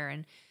somebody there.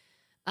 And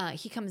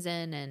he comes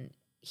in and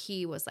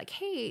he was like,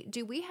 "Hey,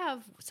 do we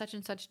have such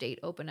and such date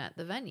open at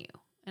the venue?"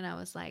 And I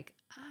was like,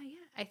 "Yeah,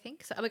 I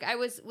think so." Like I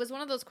was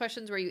one of those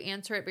questions where you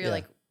answer it, but you're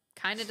like,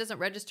 kind of doesn't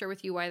register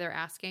with you why they're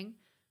asking.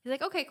 He's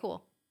like, "Okay,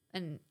 cool."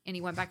 And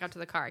he went back out to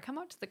the car. I come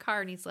out to the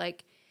car and he's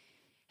like,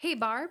 "Hey,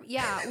 Barb,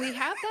 yeah, we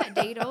have that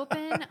date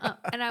open."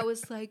 And I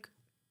was like,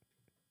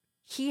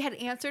 he had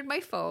answered my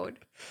phone.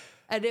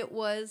 And it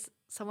was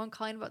someone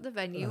calling about the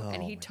venue,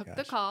 and he took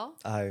the call.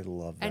 I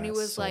love that. And he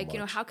was so like,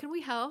 much. "How can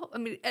we help?" I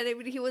mean,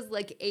 he was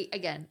like 8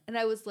 again. And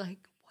I was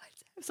like,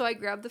 "What?" So I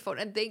grabbed the phone,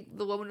 and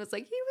the woman was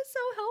like, "He was so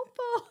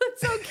helpful.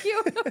 It's so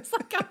cute." I was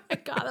like, "Oh my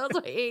God." I was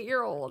like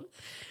 8-year-old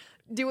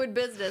doing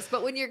business.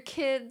 But when you're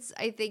kids,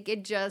 I think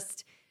it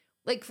just,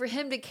 like for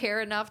him to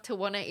care enough to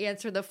want to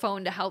answer the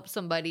phone to help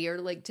somebody or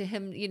like to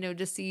him,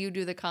 to see you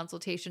do the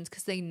consultations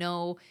because they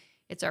know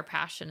it's our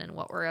passion and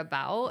what we're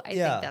about. I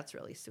think that's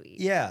really sweet.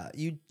 Yeah.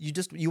 You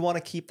want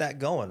to keep that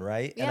going,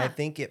 right? Yeah. And I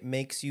think it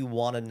makes you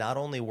want to not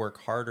only work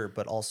harder,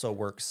 but also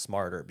work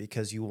smarter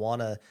because you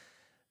want to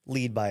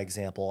lead by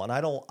example. And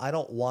I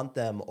don't want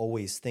them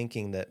always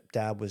thinking that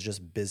Dad was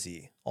just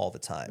busy all the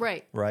time.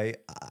 Right. Right.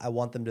 I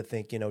want them to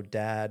think,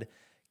 Dad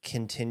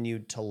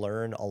continued to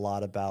learn a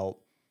lot about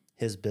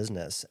his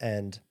business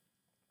and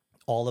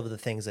all of the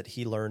things that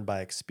he learned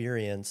by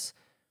experience,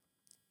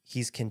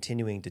 he's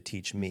continuing to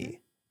teach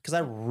me. Because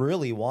I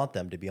really want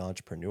them to be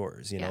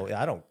entrepreneurs.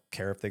 I don't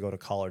care if they go to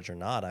college or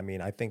not. I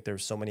mean, I think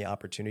there's so many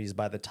opportunities.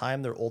 By the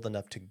time they're old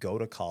enough to go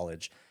to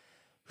college,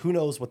 who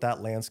knows what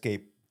that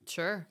landscape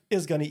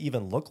is going to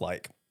even look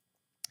like.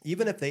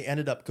 Even if they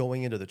ended up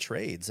going into the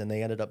trades and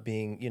they ended up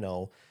being,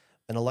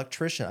 an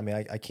electrician. I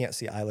mean, I can't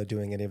see Isla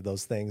doing any of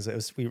those things.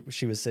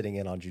 she was sitting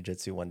in on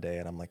jujitsu one day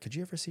and I'm like, "Could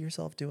you ever see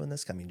yourself doing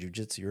this?" I mean,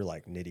 jujitsu, you're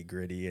like nitty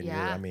gritty and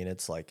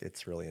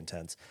it's really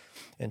intense.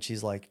 And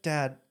she's like,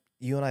 "Dad,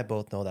 you and I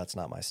both know that's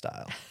not my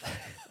style."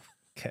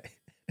 Okay.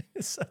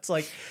 So it's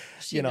like,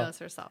 she knows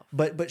herself.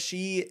 But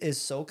she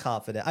is so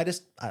confident.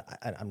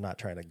 I'm not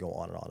trying to go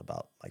on and on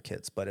about my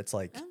kids, but it's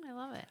like, I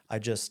love it. I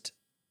just,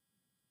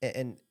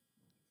 and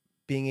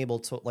being able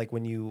to, like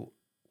when you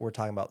were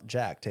talking about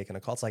Jack taking a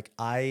call, it's like,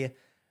 I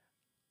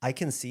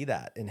can see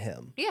that in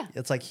him. Yeah.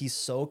 It's like, he's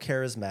so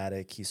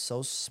charismatic. He's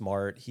so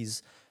smart.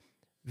 He's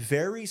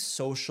very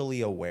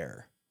socially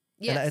aware.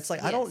 Yes. And it's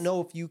like, I don't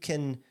know if you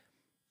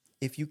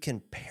can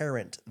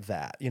parent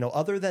that,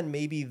 other than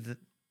maybe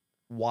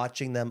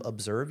watching them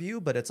observe you,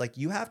 but it's like,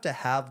 you have to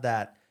have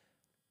that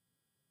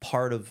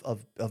part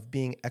of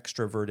being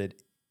extroverted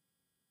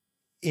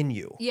in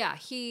you. Yeah.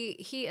 He,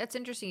 it's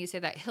interesting you say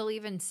that. He'll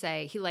even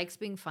say he likes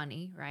being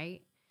funny,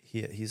 right?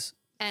 He's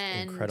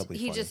and incredibly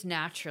he funny. just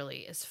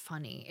naturally is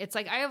funny. It's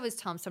like, I always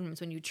tell him sometimes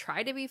when you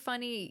try to be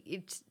funny,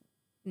 it's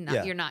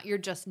not, you're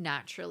just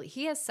naturally.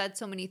 He has said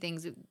so many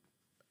things.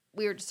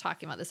 We were just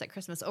talking about this at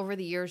Christmas over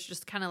the years,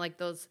 just kind of like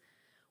those,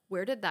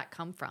 where did that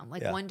come from?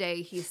 Like one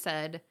day he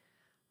said,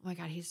 "Oh my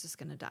God, he's just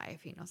going to die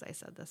if he knows I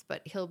said this."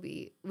 But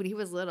when he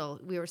was little,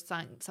 we were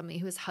saying something,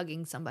 he was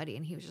hugging somebody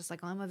and he was just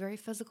like, "Oh, I'm a very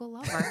physical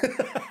lover."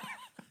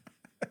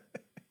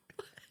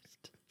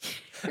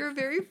 You're a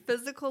very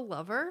physical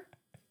lover?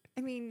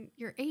 I mean,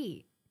 you're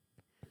 8.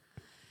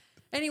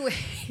 Anyway,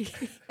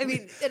 I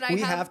mean, and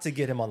we have to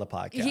get him on the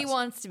podcast. He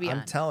wants to be on.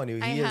 I'm telling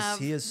you,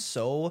 he is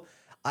so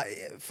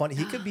funny.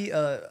 He could be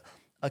a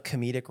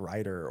comedic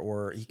writer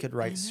or he could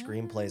write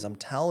screenplays. I'm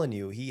telling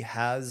you, he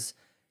has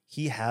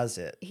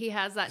it. He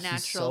has that natural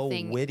He's so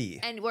thing. witty.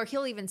 And where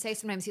he'll even say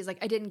sometimes he's like,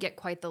 "I didn't get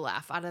quite the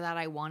laugh out of that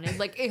I wanted."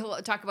 Like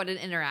he'll talk about an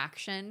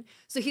interaction.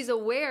 So he's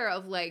aware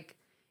of like,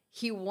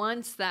 he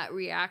wants that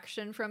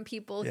reaction from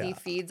people. Yeah. He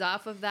feeds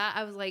off of that.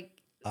 I was like,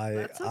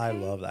 that's okay. I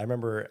love that. I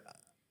remember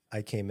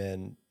I came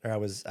in, or I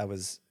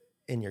was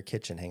in your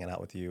kitchen hanging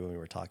out with you, and we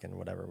were talking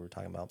whatever we were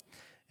talking about,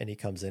 and he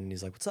comes in and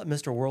he's like, "What's up,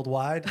 Mr.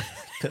 Worldwide?"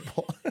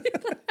 Pitbull.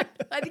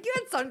 I think you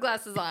had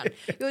sunglasses on.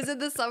 It was in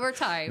the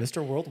summertime.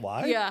 Mr.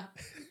 Worldwide. Yeah.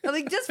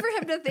 Like just for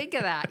him to think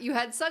of that, you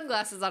had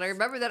sunglasses on. I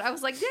remember that. I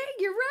was like, "Dang,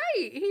 you're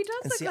right. He does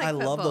And look see, like I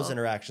love those Pitbull."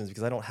 interactions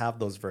because I don't have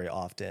those very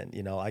often.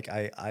 You know, like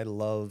I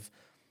love,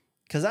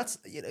 because that's,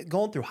 you know,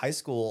 going through high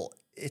school.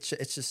 It's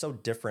just so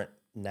different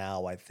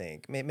now. I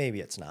think maybe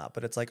it's not,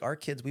 but it's like our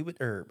kids.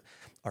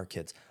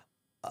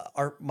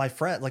 My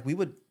friend, like we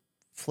would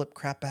flip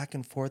crap back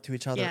and forth to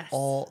each other Yes.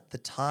 all the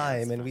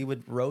time, and we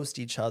would roast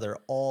each other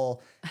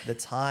all the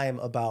time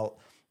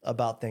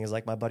about things.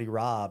 Like my buddy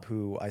Rob,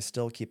 who I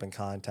still keep in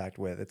contact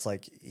with. It's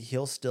like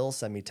he'll still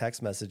send me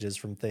text messages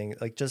from things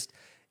like just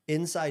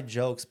inside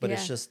jokes, but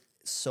it's Yeah. just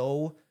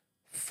so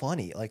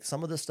funny. Like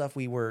some of the stuff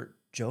we were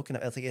joking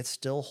about, like it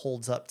still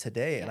holds up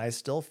today, and I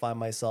still find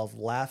myself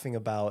laughing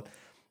about,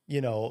 you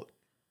know,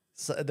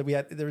 so that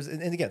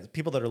and again,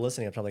 people that are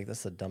listening are probably like, this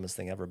is the dumbest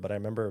thing ever. But I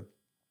remember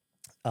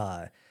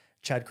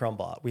Chad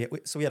Crumbaugh.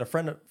 We had a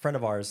friend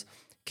of ours,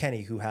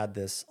 Kenny, who had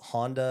this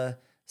Honda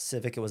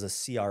Civic. It was a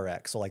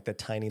CRX, so like the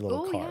tiny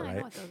little Oh, car, yeah, I know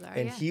right? what those are,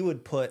 And yeah. he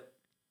would put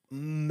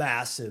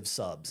massive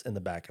subs in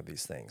the back of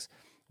these things,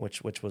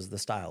 which was the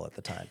style at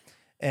the time.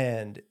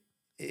 And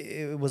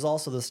it was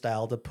also the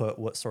style to put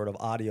what sort of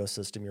audio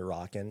system you're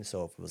rocking.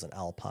 So if it was an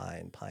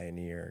Alpine,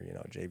 Pioneer, you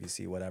know,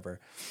 JVC, whatever.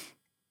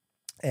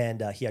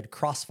 And he had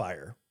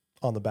Crossfire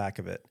on the back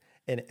of it.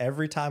 And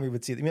every time we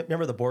would see,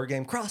 remember the board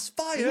game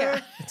Crossfire?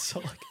 Yeah. And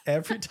so like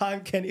every time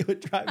Kenny would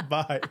drive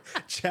by,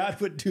 Chad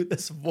would do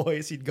this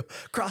voice. He'd go,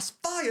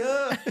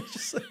 Crossfire.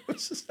 It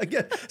was just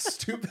again,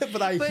 stupid,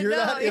 but I But hear no,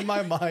 that in yeah.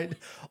 my mind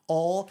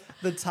all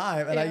the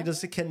time. And I Yeah.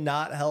 just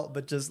cannot help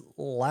but just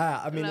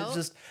laugh. I mean, No. it's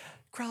just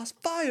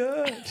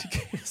Crossfire.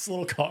 This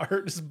little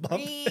car just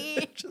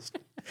bumped.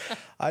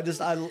 I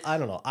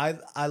don't know.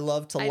 I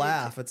love to I do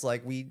laugh. It's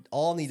like we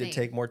all need to Same.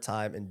 take more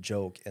time and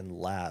joke and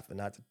laugh and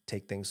not to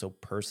take things so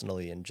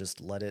personally and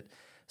just let it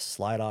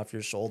slide off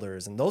your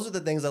shoulders. And those are the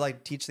things I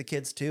like to teach the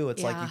kids too.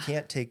 It's like you Yeah.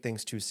 can't take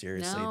things too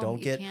seriously. No, Don't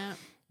you get can't.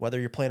 whether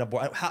you're playing a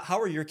board. How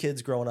are your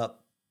kids growing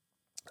up?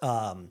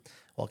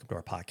 Welcome to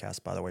our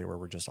podcast, by the way, where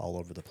we're just all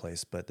over the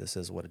place, but this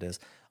is what it is.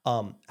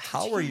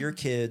 How were your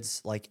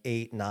kids like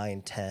 8,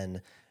 9,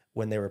 10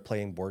 when they were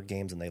playing board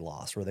games and they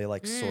lost? Were they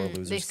like sore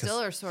losers? They 'Cause,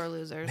 still are sore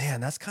losers. man,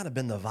 that's kind of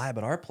been the vibe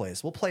at our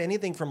place. We'll play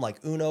anything from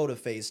like Uno to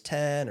Phase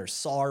 10 or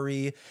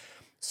Sorry.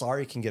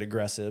 Sorry can get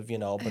aggressive, you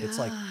know, but it's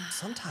like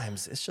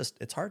sometimes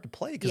it's hard to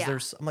play because Yeah.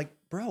 I'm like,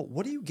 bro,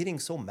 what are you getting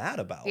so mad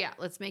about? Yeah,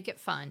 let's make it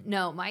fun.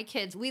 No, my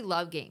kids, we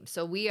love games.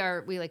 So we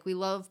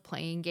love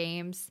playing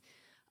games.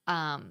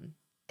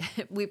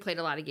 We played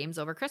a lot of games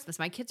over Christmas.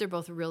 My kids are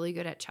both really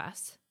good at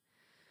chess.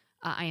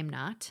 I am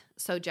not.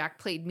 So Jack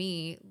played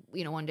me,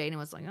 you know, one day and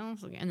was like, oh,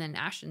 and then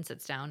Ashton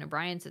sits down and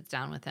Brian sits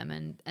down with him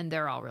and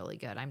they're all really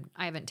good.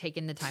 I haven't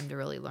taken the time to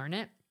really learn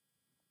it.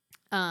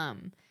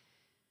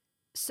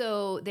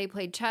 So they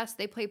played chess,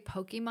 they played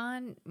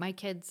Pokemon. My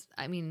kids,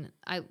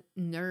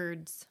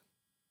 nerds.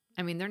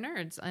 I mean, they're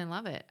nerds. I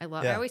love it. I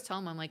Yeah. always tell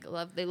them, I'm like,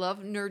 they love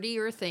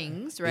nerdier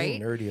things, right?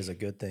 Being nerdy is a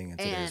good thing in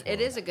today's And world.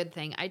 it is a good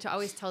thing. I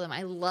always tell them,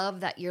 I love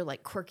that you're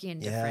like quirky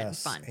and different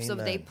Yes, and fun. So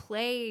they amen.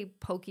 play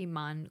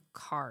Pokemon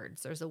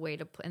cards. There's a way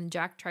to play. And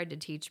Jack tried to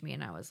teach me,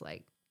 and I was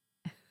like,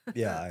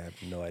 Yeah, I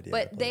have no idea. how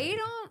to but play they that.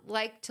 don't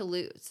like to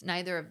lose.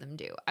 Neither of them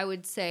do. I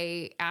would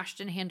say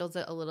Ashton handles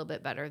it a little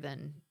bit better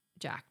than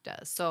Jack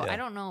does. So Yeah. I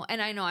don't know.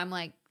 And I know I'm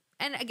like,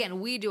 and again,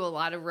 we do a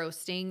lot of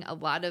roasting. A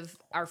lot of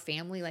our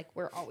family, like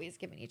we're always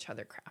giving each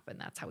other crap, and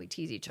that's how we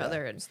tease each Yeah,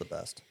 other. And it's the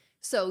best.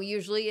 so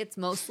usually it's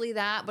mostly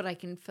that, but I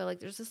can feel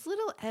like there's this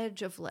little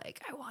edge of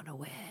like, I want to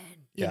win,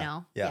 you Yeah,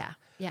 know? yeah.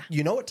 Yeah.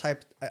 You know what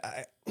type?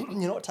 You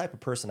know what type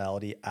of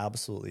personality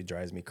absolutely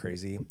drives me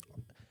crazy?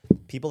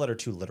 People that are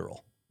too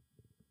literal.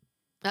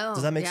 Oh,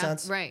 Does that make yeah,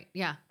 sense? Right.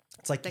 Yeah.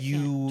 It's like They you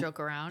can't joke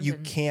around You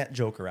and- can't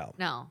joke around.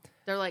 No,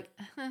 they're like,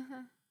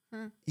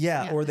 Yeah,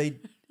 Yeah. or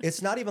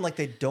it's not even like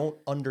they don't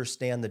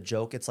understand the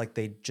joke. It's like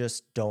they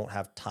just don't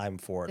have time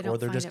for they it, or don't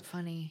they're find just it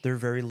funny. they're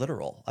very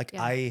literal. Like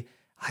Yeah. I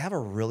have a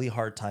really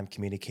hard time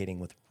communicating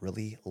with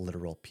really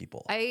literal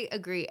people. I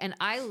agree. And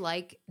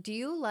do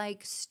you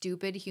like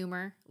stupid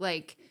humor?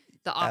 Like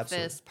The Office,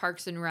 Absolutely.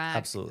 Parks and Rec,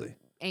 Absolutely.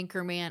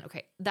 Anchorman.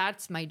 Okay.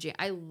 That's my jam.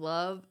 I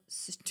love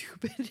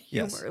stupid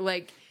humor. Yes.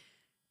 Like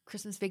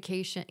Christmas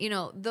Vacation, you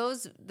know,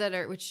 those that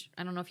are, which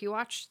I don't know if you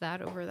watched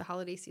that over the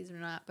holiday season or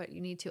not, but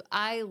you need to.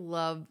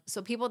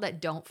 So people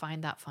that don't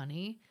find that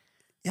funny.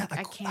 Yeah, Like,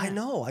 I I can't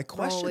know. I roll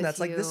question with that. It's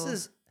like this you.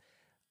 is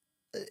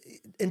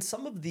in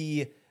some of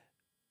the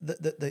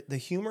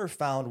humor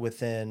found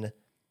within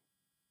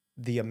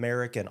the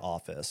American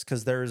Office,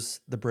 because there's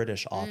the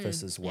British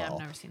Office as yeah, I've well.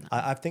 never seen that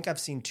I think I've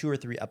seen 2 or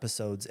 3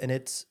 episodes, and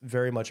it's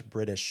very much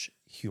British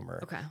humor.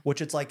 Okay.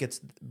 Which it's like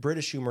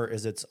British humor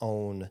is its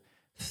own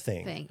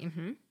thing.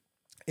 Mm-hmm.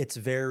 It's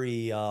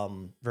very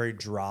very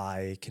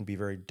dry, can be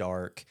very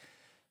dark.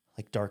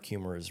 Like dark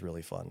humor is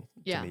really fun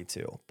Yeah. to me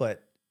too.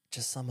 But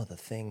just some of the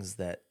things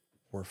that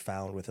were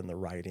found within the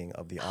writing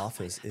of The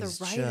Office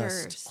is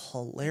writers. just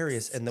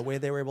hilarious. And the way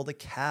they were able to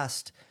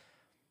cast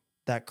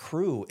that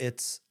crew,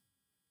 it's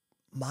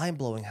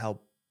mind-blowing how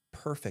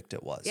perfect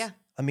it was. Yeah.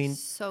 I mean,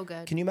 So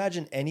good. can you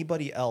imagine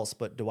anybody else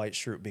but Dwight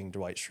Schrute being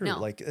Dwight Schrute? No.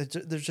 Like,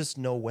 there's just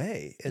no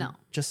way. And No.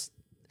 just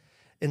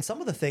in some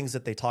of the things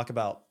that they talk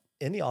about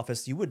in The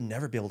Office, you would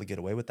never be able to get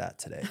away with that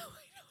today.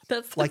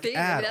 That's the Like, thing. I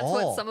at mean, that's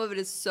all. what some of it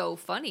is so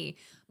funny.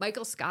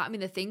 Michael Scott, I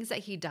mean, the things that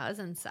he does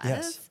and says,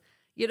 Yes.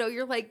 you know,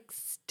 you're like,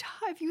 stop.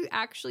 Have you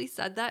actually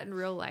said that in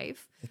real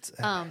life? It's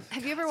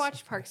Have you ever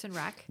watched Parks and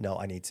Rec? no,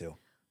 I need to.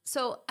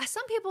 So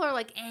some people are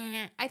like,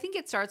 I think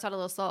it starts out a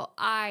little slow.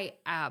 I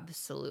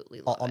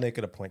absolutely love I'll it. make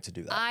it a point to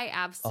do that. I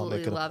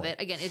absolutely it a love point.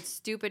 it. Again, it's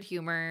stupid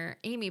humor.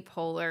 Amy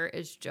Poehler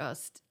is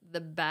just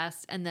the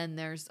best. And then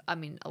there's, I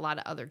mean, a lot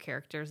of other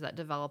characters that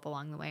develop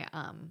along the way.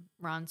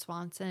 Ron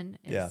Swanson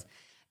is,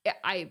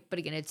 but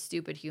again, it's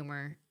stupid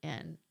humor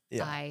and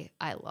Yeah.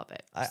 I love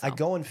it. I So,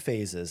 go in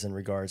phases in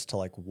regards to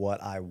like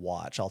what I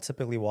watch. I'll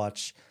typically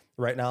watch.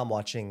 Right now, I'm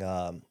watching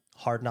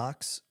Hard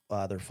Knocks.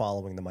 They're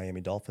following the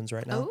Miami Dolphins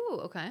right now. Oh,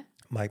 okay.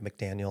 Mike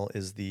McDaniel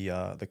is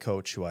the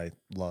coach who I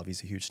love.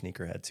 He's a huge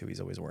sneakerhead too. He's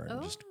always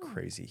wearing just Oh.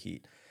 crazy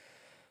heat,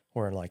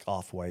 wearing like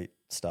off-white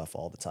stuff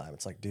all the time.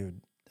 It's like,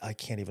 dude, I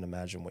can't even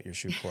imagine what your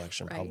shoe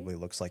collection Right. probably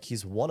looks like.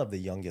 He's one of the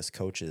youngest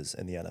coaches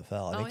in the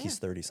NFL. I think he's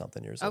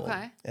 30-something years old.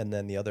 Okay. And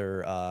then the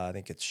other, I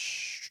think it's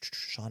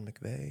Sean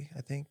McVay,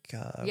 I think,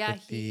 Yeah,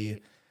 with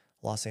the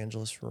Los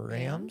Angeles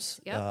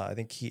Rams. Yep. I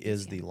think he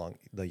is the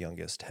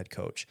youngest head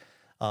coach.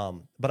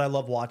 But I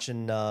love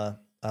watching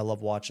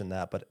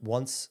that. But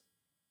once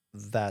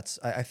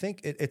I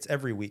think it's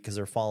every week because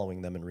they're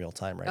following them in real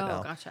time right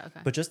now. Oh, gotcha.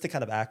 Okay. But just the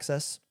kind of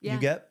access Yeah. you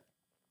get,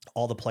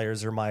 all the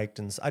players are mic'd,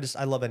 and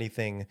I love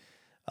anything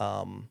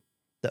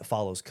that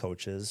follows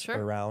coaches Sure.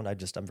 around.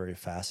 I'm very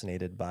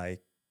fascinated by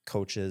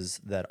coaches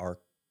that are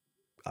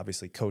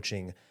obviously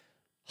coaching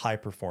high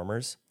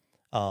performers.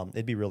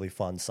 It'd be really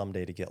fun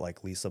someday to get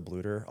like Lisa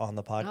Bluter on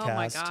the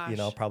podcast, you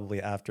know, gosh.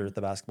 probably after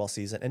the basketball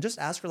season, and just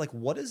ask her like,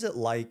 what is it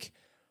like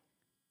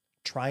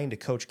trying to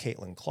coach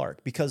Caitlin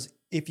Clark? Because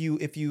if you,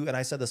 and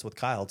I said this with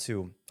Kyle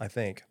too, I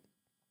think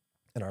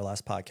in our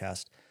last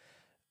podcast,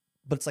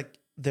 but it's like,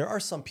 there are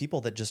some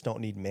people that just don't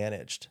need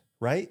managed,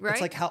 right? Right.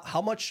 It's like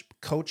how much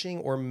coaching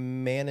or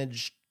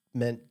management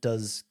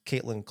does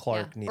Caitlin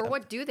Clark need? Or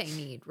what do they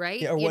need, right?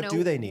 Yeah, or what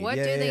do they need? What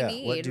Yeah, do yeah, they yeah.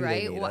 need, What do they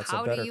right? need? Well, That's a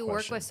how do better you work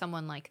question. with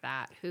someone like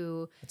that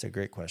who That's a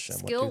great question.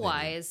 What do they need? skill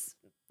wise,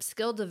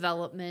 skill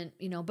development,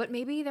 you know, but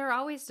maybe they're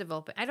always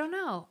developing. I don't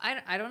know.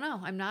 I don't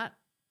know. I'm not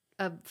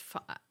an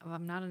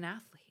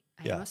athlete.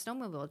 I'm Yeah. a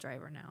snowmobile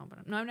driver now, but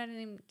I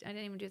didn't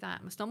even do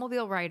that. I'm a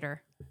snowmobile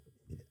rider.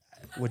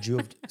 Would you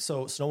have,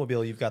 so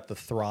snowmobile, you've got the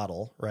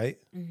throttle, right?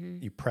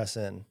 You press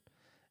in,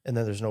 and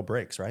then there's no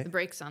brakes, right? The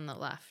brakes on the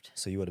left.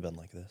 So you would have been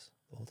like this.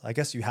 Well, I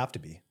guess you have to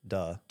be.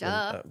 Duh.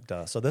 Duh.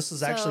 Duh. So this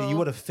is actually, you So-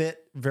 would have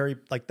fit very,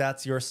 like,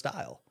 that's your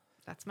style.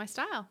 That's my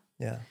style.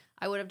 Yeah.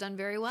 I would have done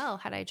very well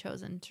had I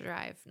chosen to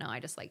drive. No, I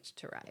just liked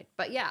to ride.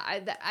 But yeah,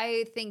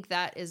 I think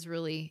that is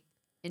really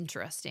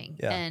interesting.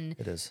 Yeah. And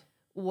It is.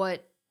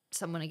 what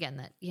someone, again,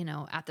 that, you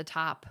know, at the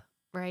top,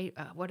 right?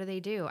 What do they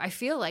do? I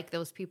feel like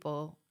those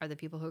people are the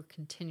people who are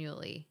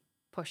continually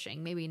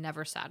pushing, maybe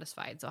never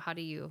satisfied. So how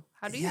do you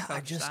coach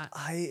that?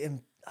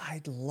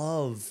 I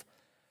love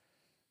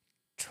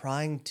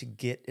trying to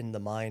get in the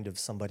mind of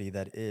somebody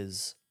that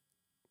is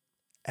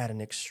at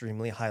an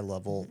extremely high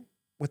level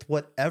with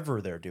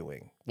whatever they're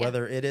doing, Yeah.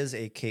 whether it is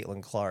a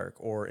Caitlin Clark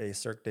or a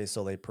Cirque du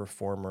Soleil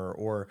performer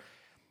or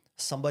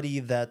somebody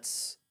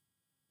that's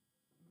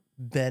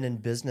been in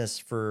business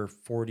for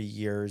 40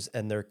 years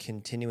and they're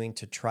continuing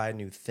to try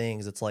new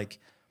things. It's like,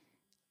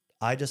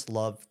 I just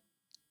love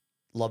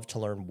to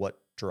learn what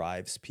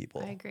drives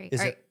people. I agree.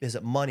 Is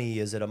it money?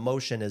 Is it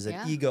emotion? Is it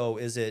Yeah. ego?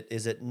 Is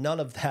it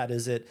none of that?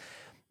 Is it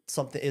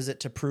something? Is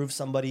it to prove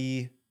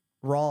somebody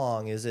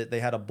wrong? Is it they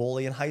had a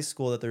bully in high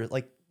school that they're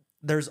like,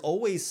 there's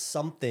always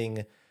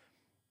something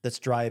that's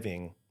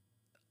driving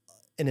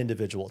an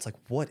individual. It's like,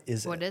 what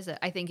is What it? is it?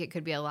 I think it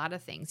could be a lot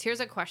of things. Here's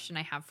a question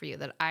I have for you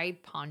that I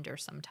ponder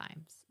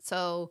sometimes.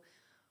 So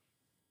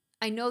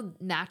I know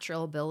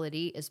natural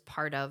ability is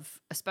part of,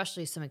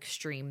 especially some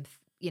extreme,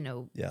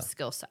 Yeah.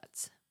 skill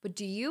sets. But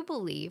do you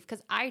believe,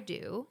 because I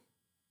do,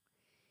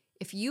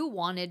 if you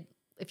wanted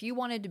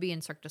to be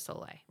in Cirque du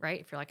Soleil, right?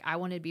 If you're like, I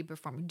wanted to be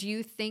performing, do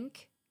you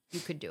think you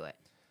could do it?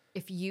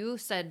 If you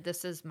said,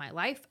 this is my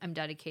life, I'm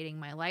dedicating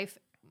my life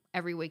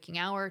every waking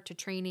hour to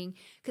training.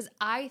 Because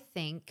I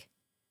think,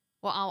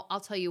 well, I'll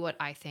tell you what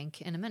I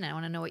think in a minute. I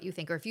want to know what you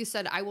think. Or if you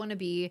said, I want to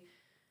be,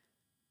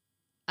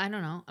 I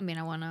don't know. I mean,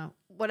 I want to,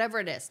 whatever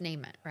it is,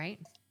 name it, right?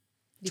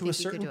 Do you To a think you could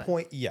certain do it?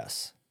 point,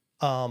 yes.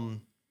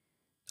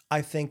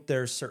 I think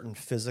there's certain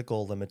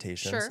physical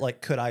limitations. Sure.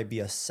 Like, could I be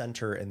a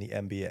center in the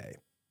NBA?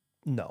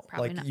 No.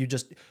 Probably like not.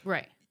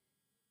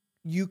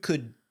 you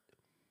could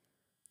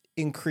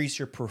increase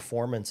your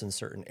performance in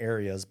certain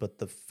areas, but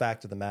the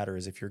fact of the matter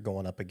is if you're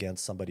going up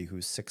against somebody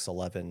who's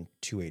 6'11",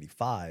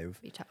 285,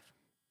 Be tough.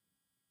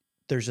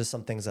 there's just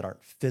some things that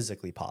aren't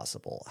physically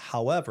possible.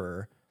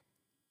 However,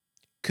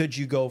 could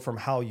you go from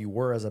how you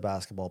were as a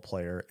basketball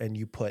player and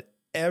you put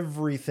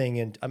everything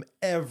in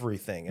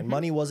everything, and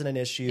money wasn't an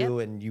issue,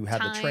 and you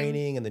had the Time.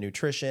 training and the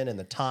nutrition and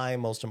the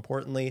time, most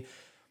importantly.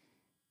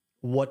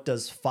 What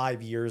does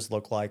 5 years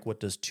look like? What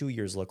does 2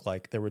 years look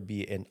like? There would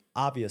be an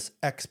obvious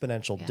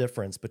exponential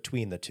difference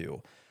between the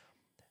two.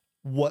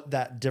 What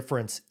that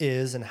difference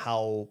is and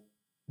how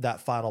that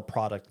final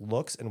product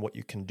looks and what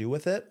you can do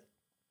with it,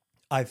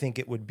 I think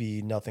it would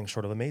be nothing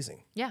short of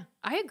amazing. Yeah,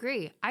 I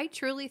agree. I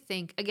truly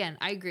think, again,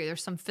 I agree.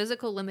 There's some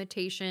physical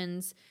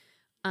limitations.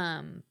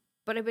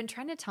 But I've been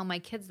trying to tell my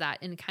kids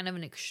that in kind of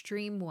an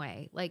extreme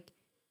way. Like,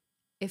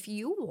 if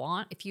you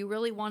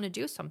really want to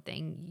do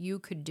something, you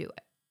could do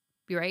it.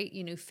 Right?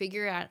 You know,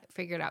 figure it out.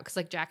 Because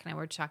like Jack and I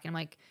were talking, I'm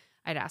like,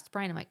 I'd asked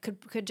Brian, I'm like,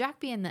 could Jack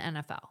be in the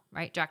NFL?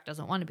 Right? Jack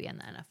doesn't want to be in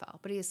the NFL,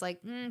 but he's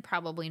like,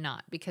 probably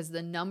not, because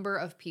the number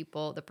of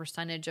people, the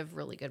percentage of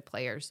really good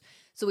players.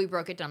 So we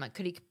broke it down. Like,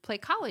 could he play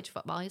college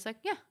football? He's like,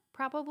 yeah,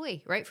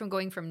 probably. Right? From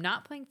going from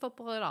not playing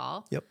football at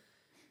all. Yep.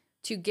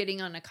 To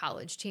getting on a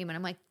college team. And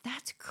I'm like,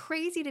 that's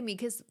crazy to me,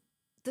 because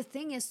the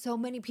thing is, so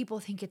many people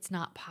think it's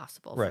not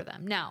possible for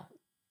them. Now,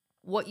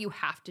 what you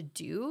have to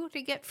do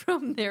to get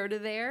from there to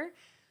there,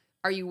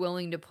 are you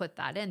willing to put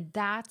that in?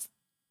 That's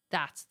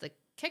the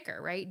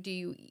kicker, right?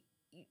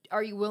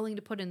 Are you willing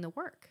to put in the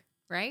work,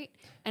 right?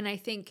 And I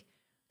think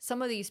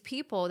some of these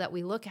people that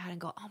we look at and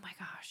go, oh my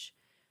gosh,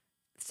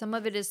 some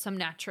of it is some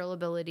natural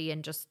ability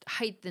and just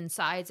height and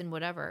size and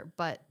whatever,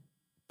 but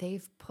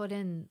they've put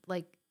in,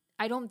 like,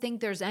 I don't think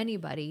there's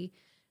anybody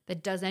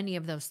that does any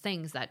of those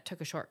things that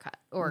took a shortcut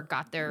or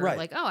got there. Right.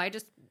 Like,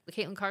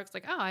 Caitlin Clark's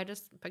like, I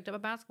just picked up a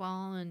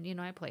basketball and, you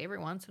know, I play every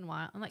once in a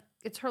while. I'm like,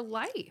 it's her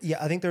life. Yeah,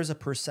 I think there's a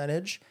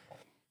percentage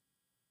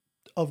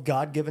of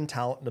God-given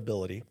talent and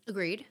ability.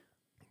 Agreed.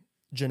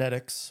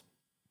 Genetics,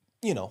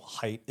 you know,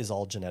 height is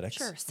all genetics.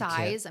 Sure. You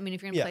Size. can't- I mean,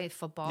 if you're going to play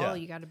football,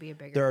 you got to be a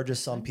bigger. There are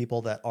just some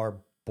people that are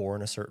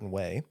born a certain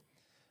way.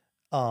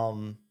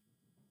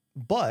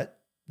 But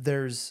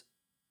there's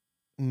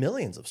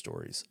millions of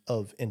stories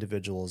of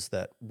individuals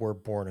that were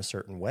born a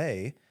certain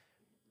way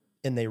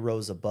and they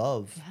rose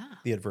above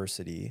the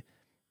adversity,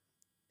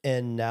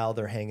 and now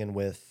they're hanging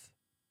with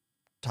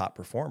top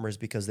performers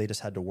because they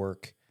just had to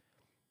work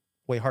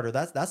way harder.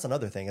 That's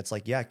another thing. It's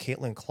like, yeah,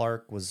 Caitlin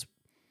Clark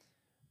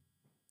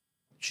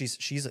she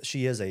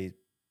is a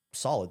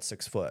solid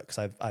 6 foot,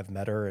 because I've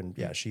met her, and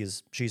yeah,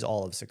 she's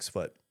all of 6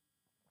 foot,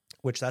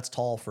 which that's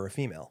tall for a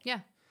female.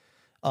 Yeah.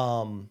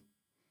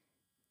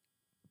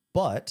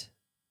 But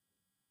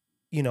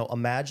you know,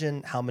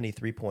 imagine how many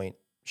 3-point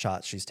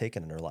shots she's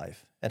taken in her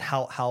life and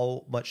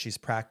how much she's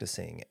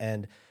practicing.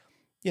 And,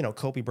 you know,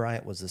 Kobe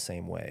Bryant was the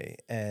same way.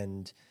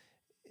 And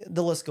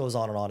the list goes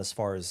on and on as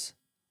far as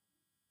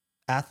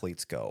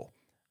athletes go.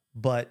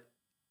 But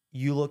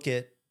you look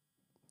at,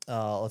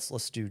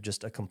 let's do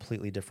just a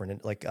completely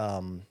different, like,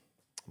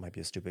 might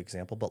be a stupid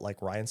example, but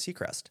like Ryan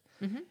Seacrest.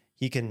 Mm-hmm.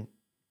 He can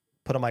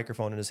put a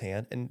microphone in his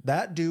hand, and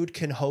that dude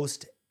can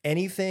host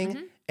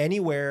anything,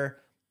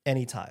 anywhere,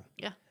 anytime.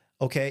 Yeah.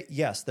 Okay,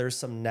 yes, there's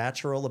some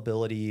natural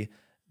ability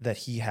that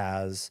he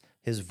has.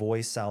 His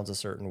voice sounds a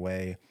certain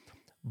way,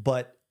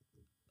 but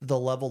the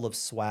level of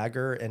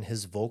swagger and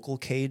his vocal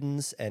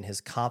cadence and his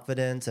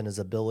confidence and his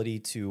ability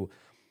to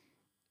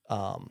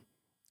kind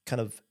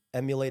of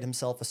emulate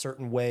himself a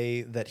certain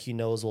way that he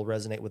knows will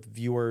resonate with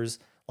viewers,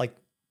 like,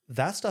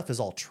 that stuff is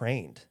all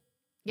trained,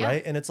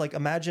 right? And it's like,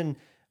 imagine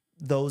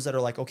those that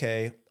are like,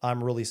 okay,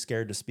 I'm really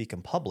scared to speak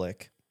in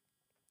public,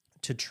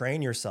 to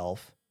train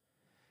yourself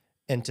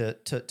and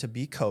to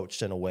be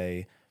coached in a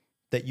way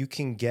that you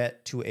can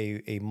get to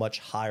a much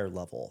higher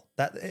level.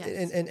 That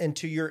and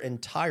to your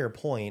entire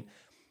point,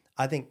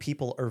 I think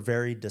people are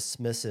very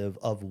dismissive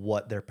of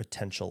what their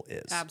potential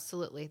is.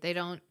 Absolutely. They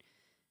don't.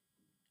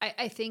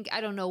 I think, I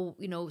don't know,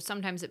 you know,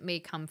 sometimes it may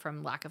come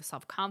from lack of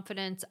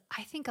self-confidence.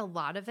 I think a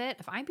lot of it,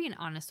 if I'm being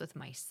honest with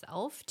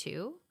myself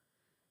too,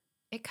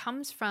 it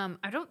comes from,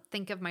 I don't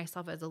think of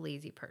myself as a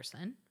lazy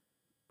person.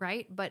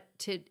 Right? But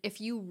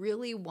if you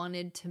really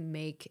wanted to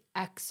make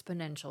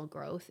exponential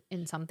growth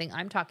in something,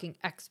 I'm talking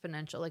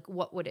exponential, like,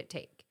 what would it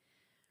take?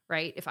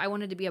 Right? If I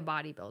wanted to be a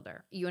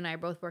bodybuilder, you and I are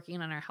both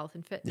working on our health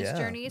and fitness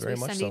journeys. We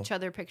send each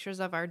other pictures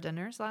of our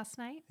dinners last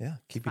night. Yeah.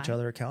 Keep each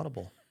other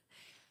accountable.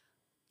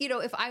 You know,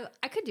 if I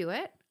could do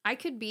it, I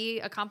could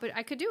be I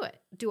could do it.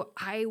 Do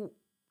I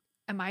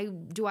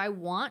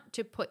want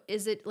to put,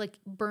 is it like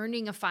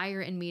burning a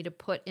fire in me to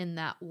put in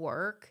that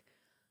work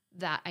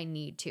that I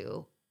need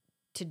to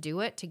do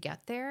it, to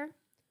get there?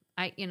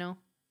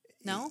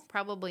 No,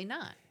 probably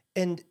not.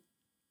 And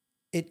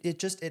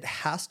it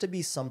has to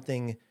be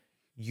something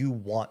you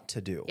want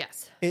to do.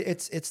 Yes.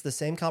 It's the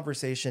same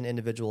conversation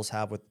individuals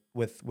have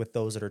with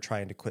those that are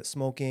trying to quit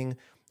smoking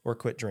or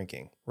quit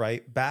drinking,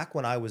 right? Back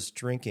when I was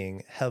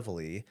drinking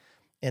heavily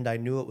and I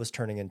knew it was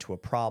turning into a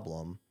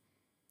problem,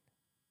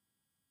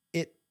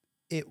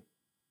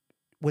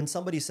 when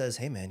somebody says,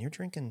 hey man, you're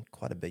drinking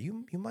quite a bit,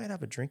 you might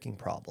have a drinking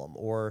problem.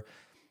 Or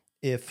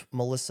if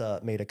Melissa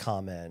made a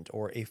comment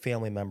or a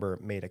family member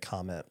made a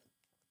comment,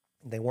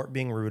 They weren't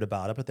being rude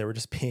about it, but they were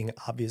just being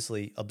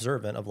obviously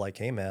observant of like,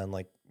 hey man,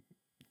 like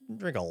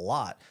drink a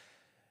lot.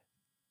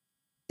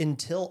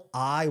 Until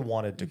I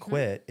wanted to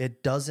quit,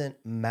 it doesn't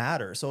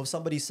matter. So if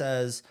somebody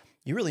says,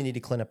 you really need to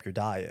clean up your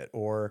diet,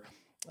 or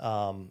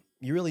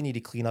you really need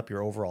to clean up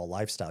your overall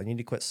lifestyle, you need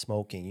to quit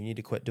smoking, you need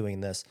to quit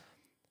doing this,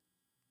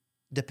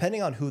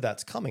 depending on who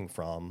that's coming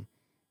from,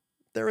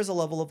 there is a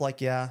level of like,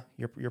 yeah,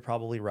 you're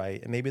probably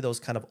right. And maybe those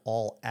kind of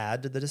all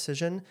add to the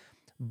decision.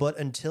 But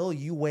until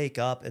you wake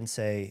up and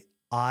say,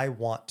 I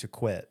want to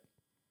quit,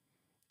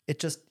 it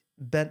just,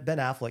 Ben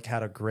Affleck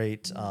had a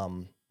great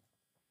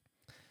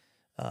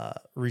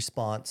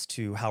response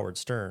to Howard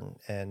Stern.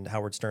 And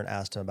Howard Stern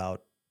asked him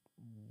about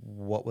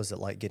what was it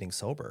like getting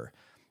sober.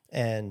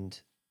 And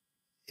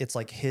it's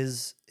like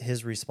his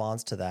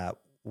response to that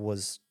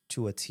was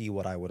to a T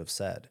what I would have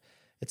said.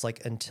 It's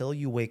like until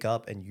you wake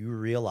up and you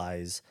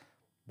realize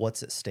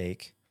what's at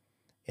stake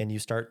and you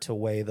start to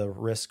weigh the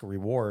risk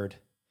reward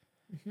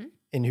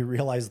and you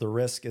realize the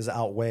risk is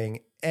outweighing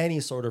any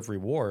sort of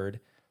reward,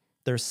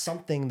 there's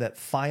something that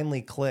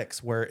finally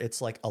clicks where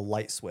it's like a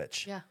light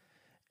switch. Yeah.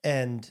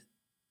 And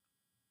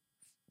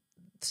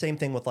same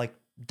thing with like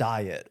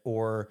diet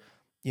or,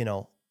 you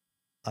know,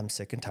 I'm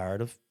sick and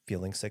tired of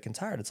feeling sick and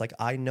tired. It's like,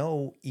 I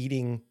know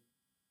eating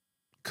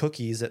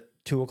cookies at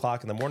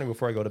 2:00 in the morning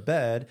before I go to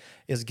bed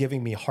is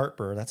giving me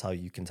heartburn. That's how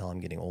you can tell I'm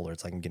getting older.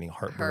 It's like I'm getting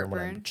heartburn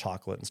when I'm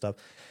chocolate and stuff.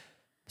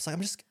 It's like,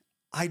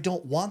 I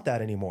don't want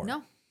that anymore.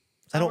 No.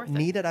 I don't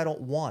need it. I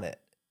don't want it.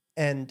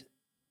 And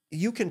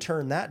you can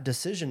turn that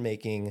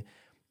decision-making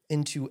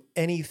into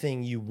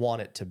anything you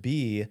want it to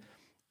be.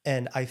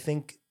 And I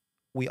think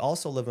we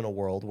also live in a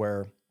world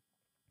where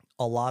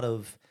a lot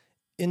of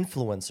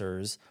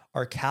influencers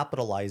are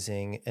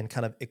capitalizing and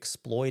kind of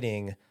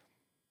exploiting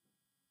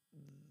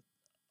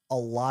a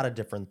lot of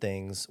different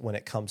things when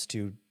it comes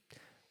to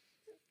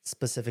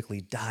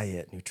specifically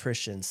diet,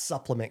 nutrition,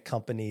 supplement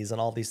companies,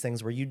 and all these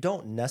things where you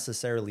don't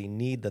necessarily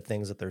need the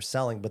things that they're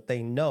selling, but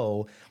they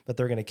know that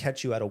they're going to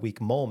catch you at a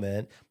weak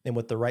moment. And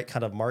with the right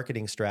kind of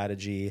marketing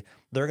strategy,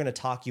 they're going to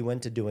talk you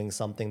into doing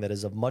something that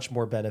is of much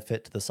more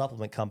benefit to the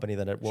supplement company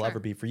than it will ever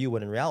be for you.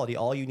 When in reality,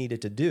 all you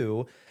needed to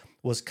do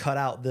was cut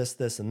out this,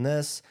 this, and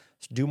this,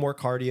 do more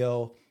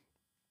cardio,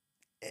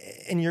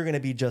 and you're going to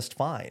be just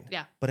fine.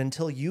 Yeah. But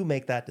until you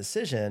make that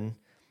decision,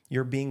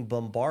 you're being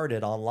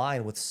bombarded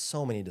online with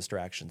so many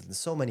distractions and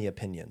so many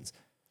opinions.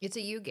 It's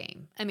a you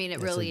game. I mean, it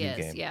It's really a you is.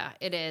 game. Yeah,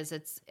 it is.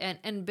 It's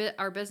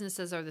our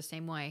businesses are the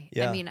same way.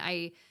 Yeah. I mean,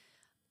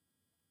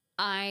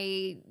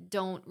 I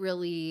don't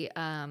really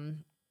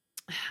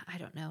I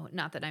don't know,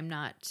 not that I'm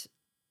not,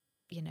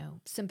 you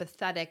know,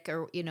 sympathetic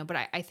or, you know, but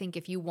I think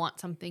if you want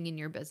something in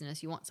your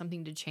business, you want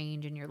something to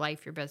change in your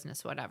life, your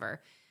business,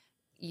 whatever,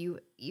 you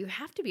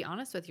have to be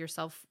honest with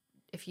yourself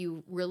if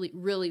you really,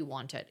 really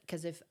want it.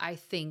 Because if I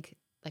think,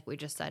 like we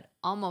just said,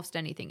 almost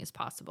anything is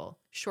possible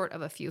short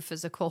of a few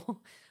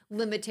physical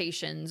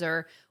limitations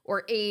or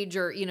age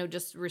or, you know,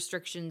 just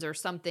restrictions or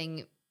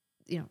something,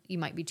 you know, you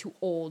might be too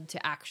old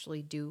to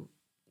actually do.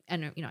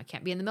 And, you know, I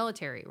can't be in the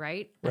military,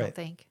 right? I don't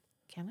think.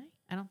 Can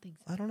I? I don't think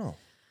so. I don't know.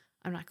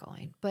 I'm not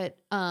going. But,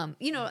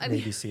 you know, I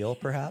Navy mean, SEAL,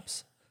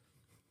 perhaps.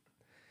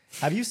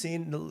 Have you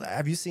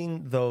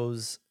seen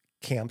those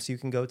camps you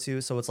can go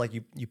to? So it's like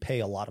you pay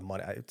a lot of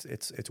money.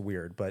 It's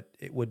weird, but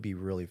it would be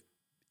really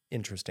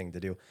interesting to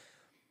do.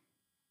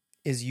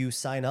 Is you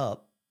sign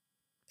up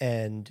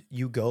and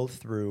you go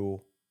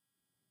through,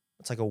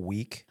 it's like a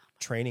week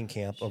training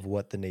camp of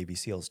what the Navy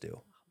SEALs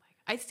do.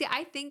 I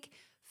think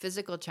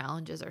physical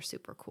challenges are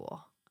super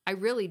cool. I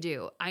really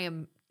do. I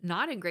am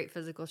not in great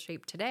physical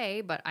shape today,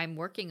 but I'm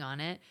working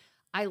on it.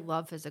 I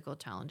love physical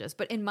challenges.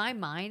 But in my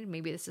mind,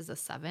 maybe this is a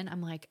 7.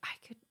 I'm like,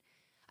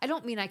 I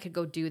don't mean I could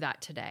go do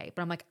that today,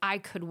 but I'm like, I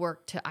could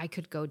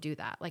go do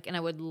that. Like, and I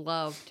would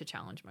love to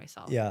challenge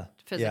myself. Yeah.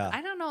 Physically. Yeah.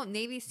 I don't know.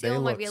 Navy They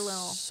SEAL might look be a little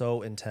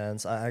so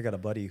intense. I got a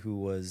buddy who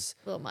was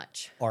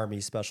much. Army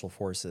Special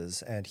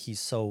Forces, and he's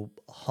so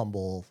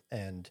humble,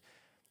 and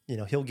you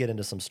know he'll get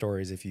into some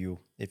stories if you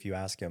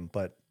ask him.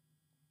 But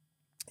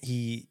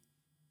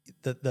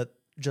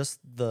just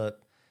the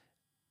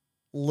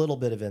little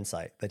bit of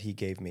insight that he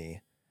gave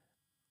me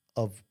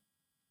of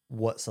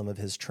what some of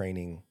his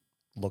training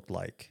looked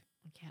like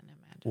I can't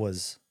imagine.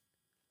 was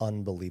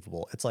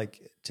unbelievable. It's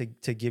like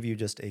to give you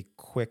just a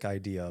quick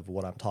idea of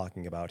what I'm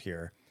talking about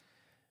here.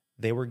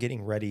 They were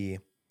getting ready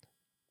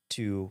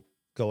to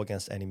go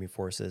against enemy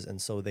forces, and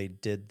so they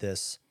did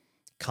this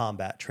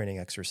combat training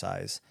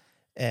exercise,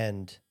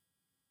 and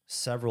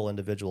several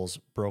individuals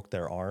broke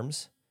their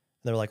arms.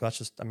 And they were like, that's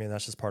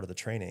just part of the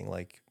training.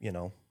 Like, you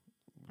know,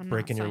 I'm not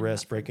breaking your signing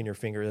wrist, up for breaking your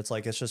finger. It's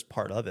like, it's just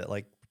part of it.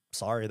 Like,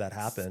 sorry that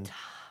happened.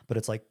 But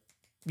it's like,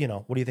 you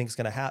know, what do you think is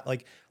going to happen?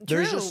 Like,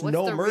 there's True. just What's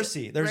no the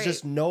mercy. There's right.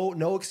 just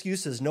no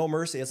excuses, no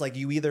mercy. It's like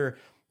you either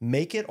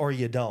make it or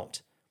you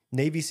don't.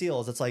 Navy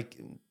SEALs, it's like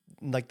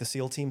the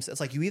SEAL teams. It's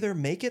like you either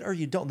make it or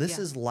you don't. This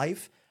is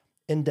life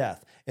and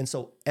death. And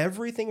so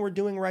everything we're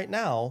doing right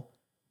now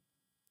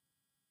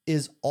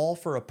is all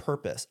for a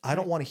purpose. I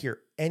don't want to hear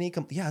any,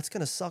 yeah, it's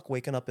going to suck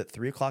waking up at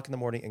 3:00 in the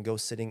morning and go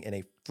sitting in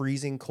a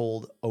freezing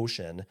cold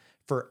ocean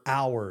for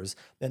hours.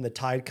 Then the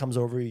tide comes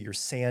over you, you're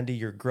sandy,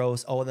 you're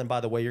gross. Oh, and then by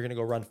the way, you're going to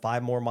go run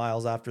 5 more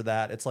miles after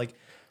that. It's like,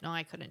 No,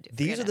 I couldn't do.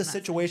 these are the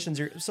situations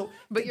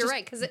But you're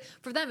right, because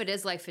for them it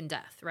is life and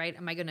death, right?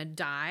 Am I going to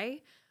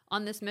die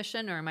on this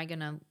mission, or am I going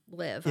to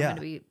live? Yeah. I'm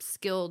going to be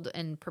skilled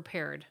and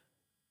prepared.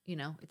 You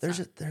know, it's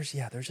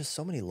There's just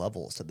so many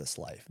levels to this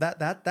life.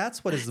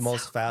 That's what is the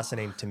most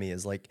fascinating to me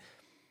is like,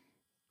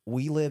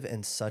 we live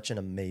in such an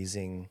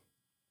amazing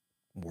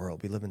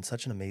world. We live in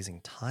such an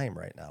amazing time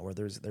right now where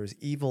there's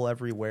evil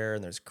everywhere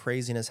and there's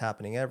craziness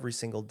happening every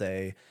single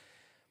day.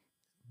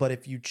 But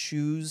if you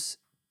choose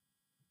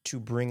to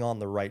bring on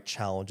the right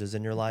challenges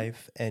in your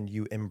life and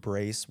you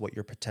embrace what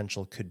your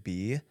potential could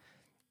be,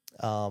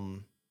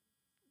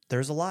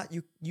 there's a lot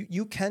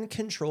you can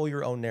control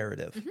your own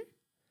narrative. Mm-hmm.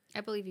 I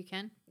believe you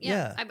can.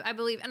 Yeah. I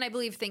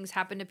believe things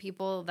happen to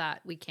people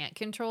that we can't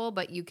control,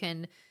 but you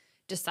can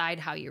decide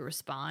how you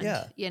respond.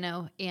 Yeah. You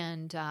know,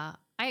 and I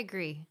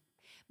agree.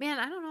 Man,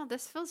 I don't know.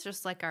 This feels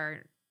just like our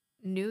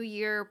New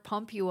Year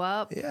pump you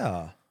up.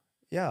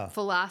 Yeah.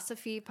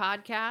 Philosophy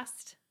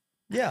podcast.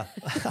 Yeah.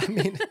 I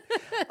mean,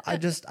 I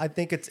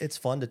think it's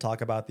fun to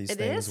talk about these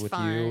things with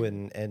you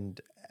and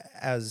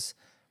as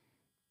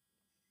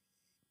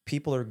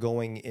people are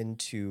going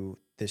into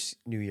this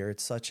new year,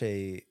 it's such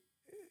a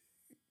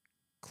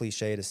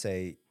cliche to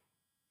say,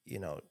 you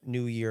know,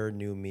 new year,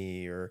 new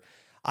me, or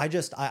I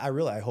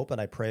really hope and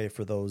I pray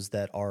for those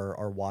that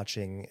are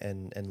watching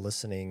and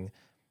listening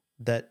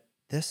that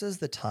this is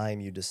the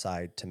time you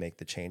decide to make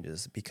the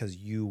changes because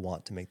you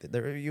want to make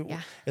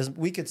as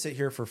we could sit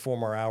here for 4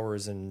 more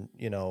hours and,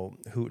 you know,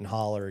 hoot and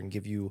holler and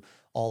give you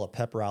all a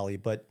pep rally,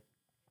 but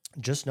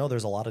just know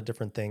there's a lot of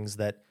different things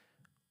that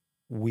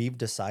we've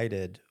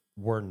decided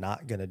we're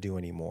not going to do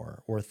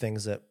anymore, or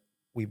things that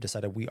we've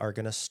decided we are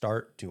going to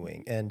start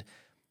doing. And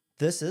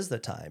this is the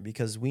time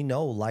because we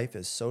know life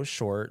is so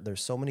short.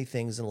 There's so many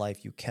things in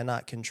life you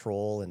cannot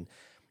control. And,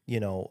 you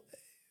know,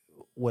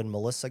 when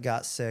Melissa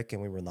got sick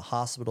and we were in the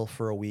hospital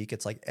for a week,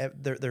 it's like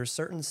there's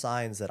certain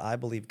signs that I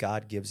believe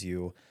God gives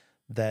you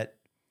that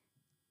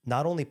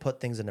not only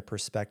put things into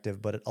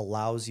perspective, but it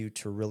allows you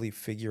to really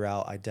figure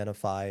out,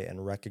 identify,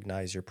 and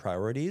recognize your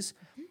priorities.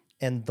 Mm-hmm.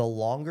 And the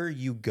longer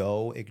you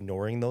go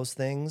ignoring those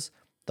things,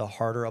 the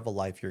harder of a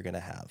life you're going to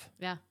have.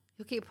 Yeah.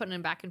 You'll keep putting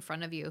them back in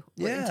front of you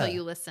until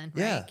you listen,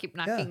 right? Yeah. Keep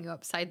knocking you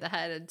upside the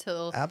head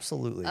until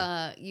absolutely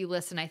you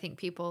listen. I think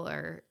people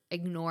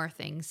ignore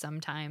things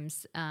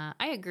sometimes.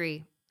 I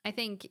agree. I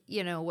think,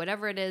 you know,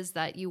 whatever it is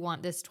that you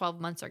want, this 12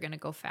 months are going to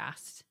go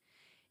fast.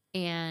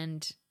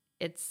 And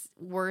it's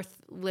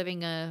worth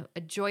living a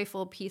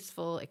joyful,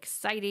 peaceful,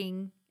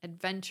 exciting,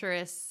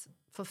 adventurous,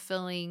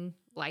 fulfilling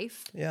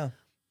life. Yeah.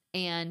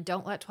 And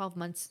don't let 12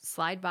 months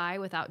slide by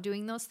without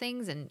doing those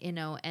things and, you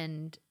know,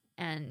 and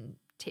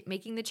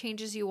making the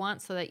changes you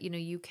want so that, you know,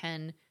 you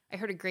can. I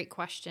heard a great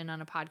question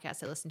on a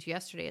podcast I listened to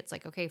yesterday. It's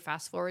like, okay,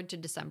 fast forward to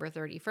December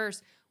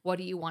 31st. What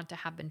do you want to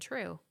have been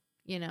true?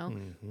 You know,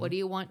 Mm-hmm. what do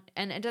you want?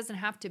 And it doesn't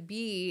have to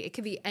be, it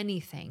could be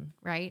anything,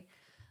 right?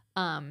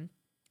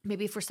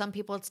 Maybe for some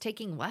people it's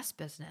taking less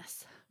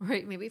business,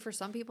 right? Maybe for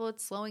some people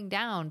it's slowing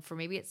down.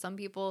 Maybe it's some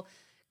people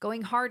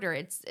going harder.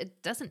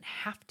 It doesn't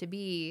have to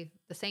be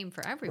the same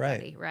for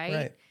everybody,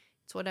 right?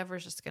 It's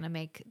whatever's just going to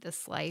make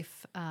this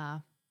life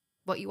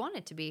what you want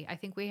it to be. I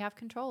think we have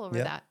control over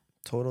that.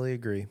 Totally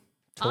agree.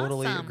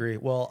 Totally agree.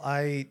 Well,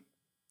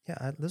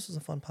 this was a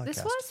fun podcast.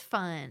 This was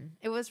fun.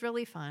 It was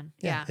really fun.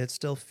 Yeah. It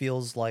still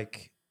feels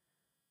like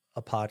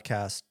a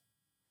podcast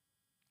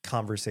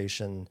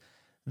conversation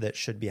that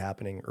should be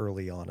happening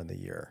early on in the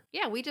year.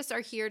 Yeah, we just are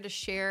here to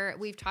share.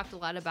 We've talked a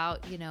lot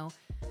about, you know,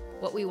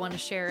 what we want to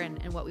share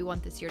and what we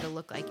want this year to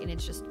look like. And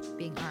it's just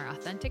being our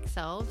authentic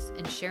selves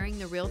and sharing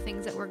the real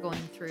things that we're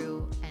going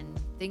through and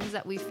things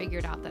that we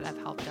figured out that have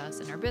helped us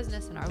in our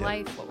business, in our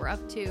life, what we're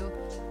up to.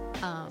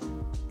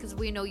 Because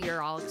we know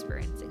you're all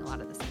experiencing a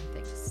lot of the same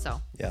things.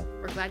 So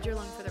we're glad you're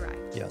along for the ride.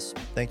 Yes.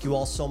 Thank you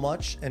all so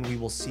much. And we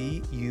will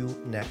see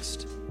you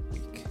next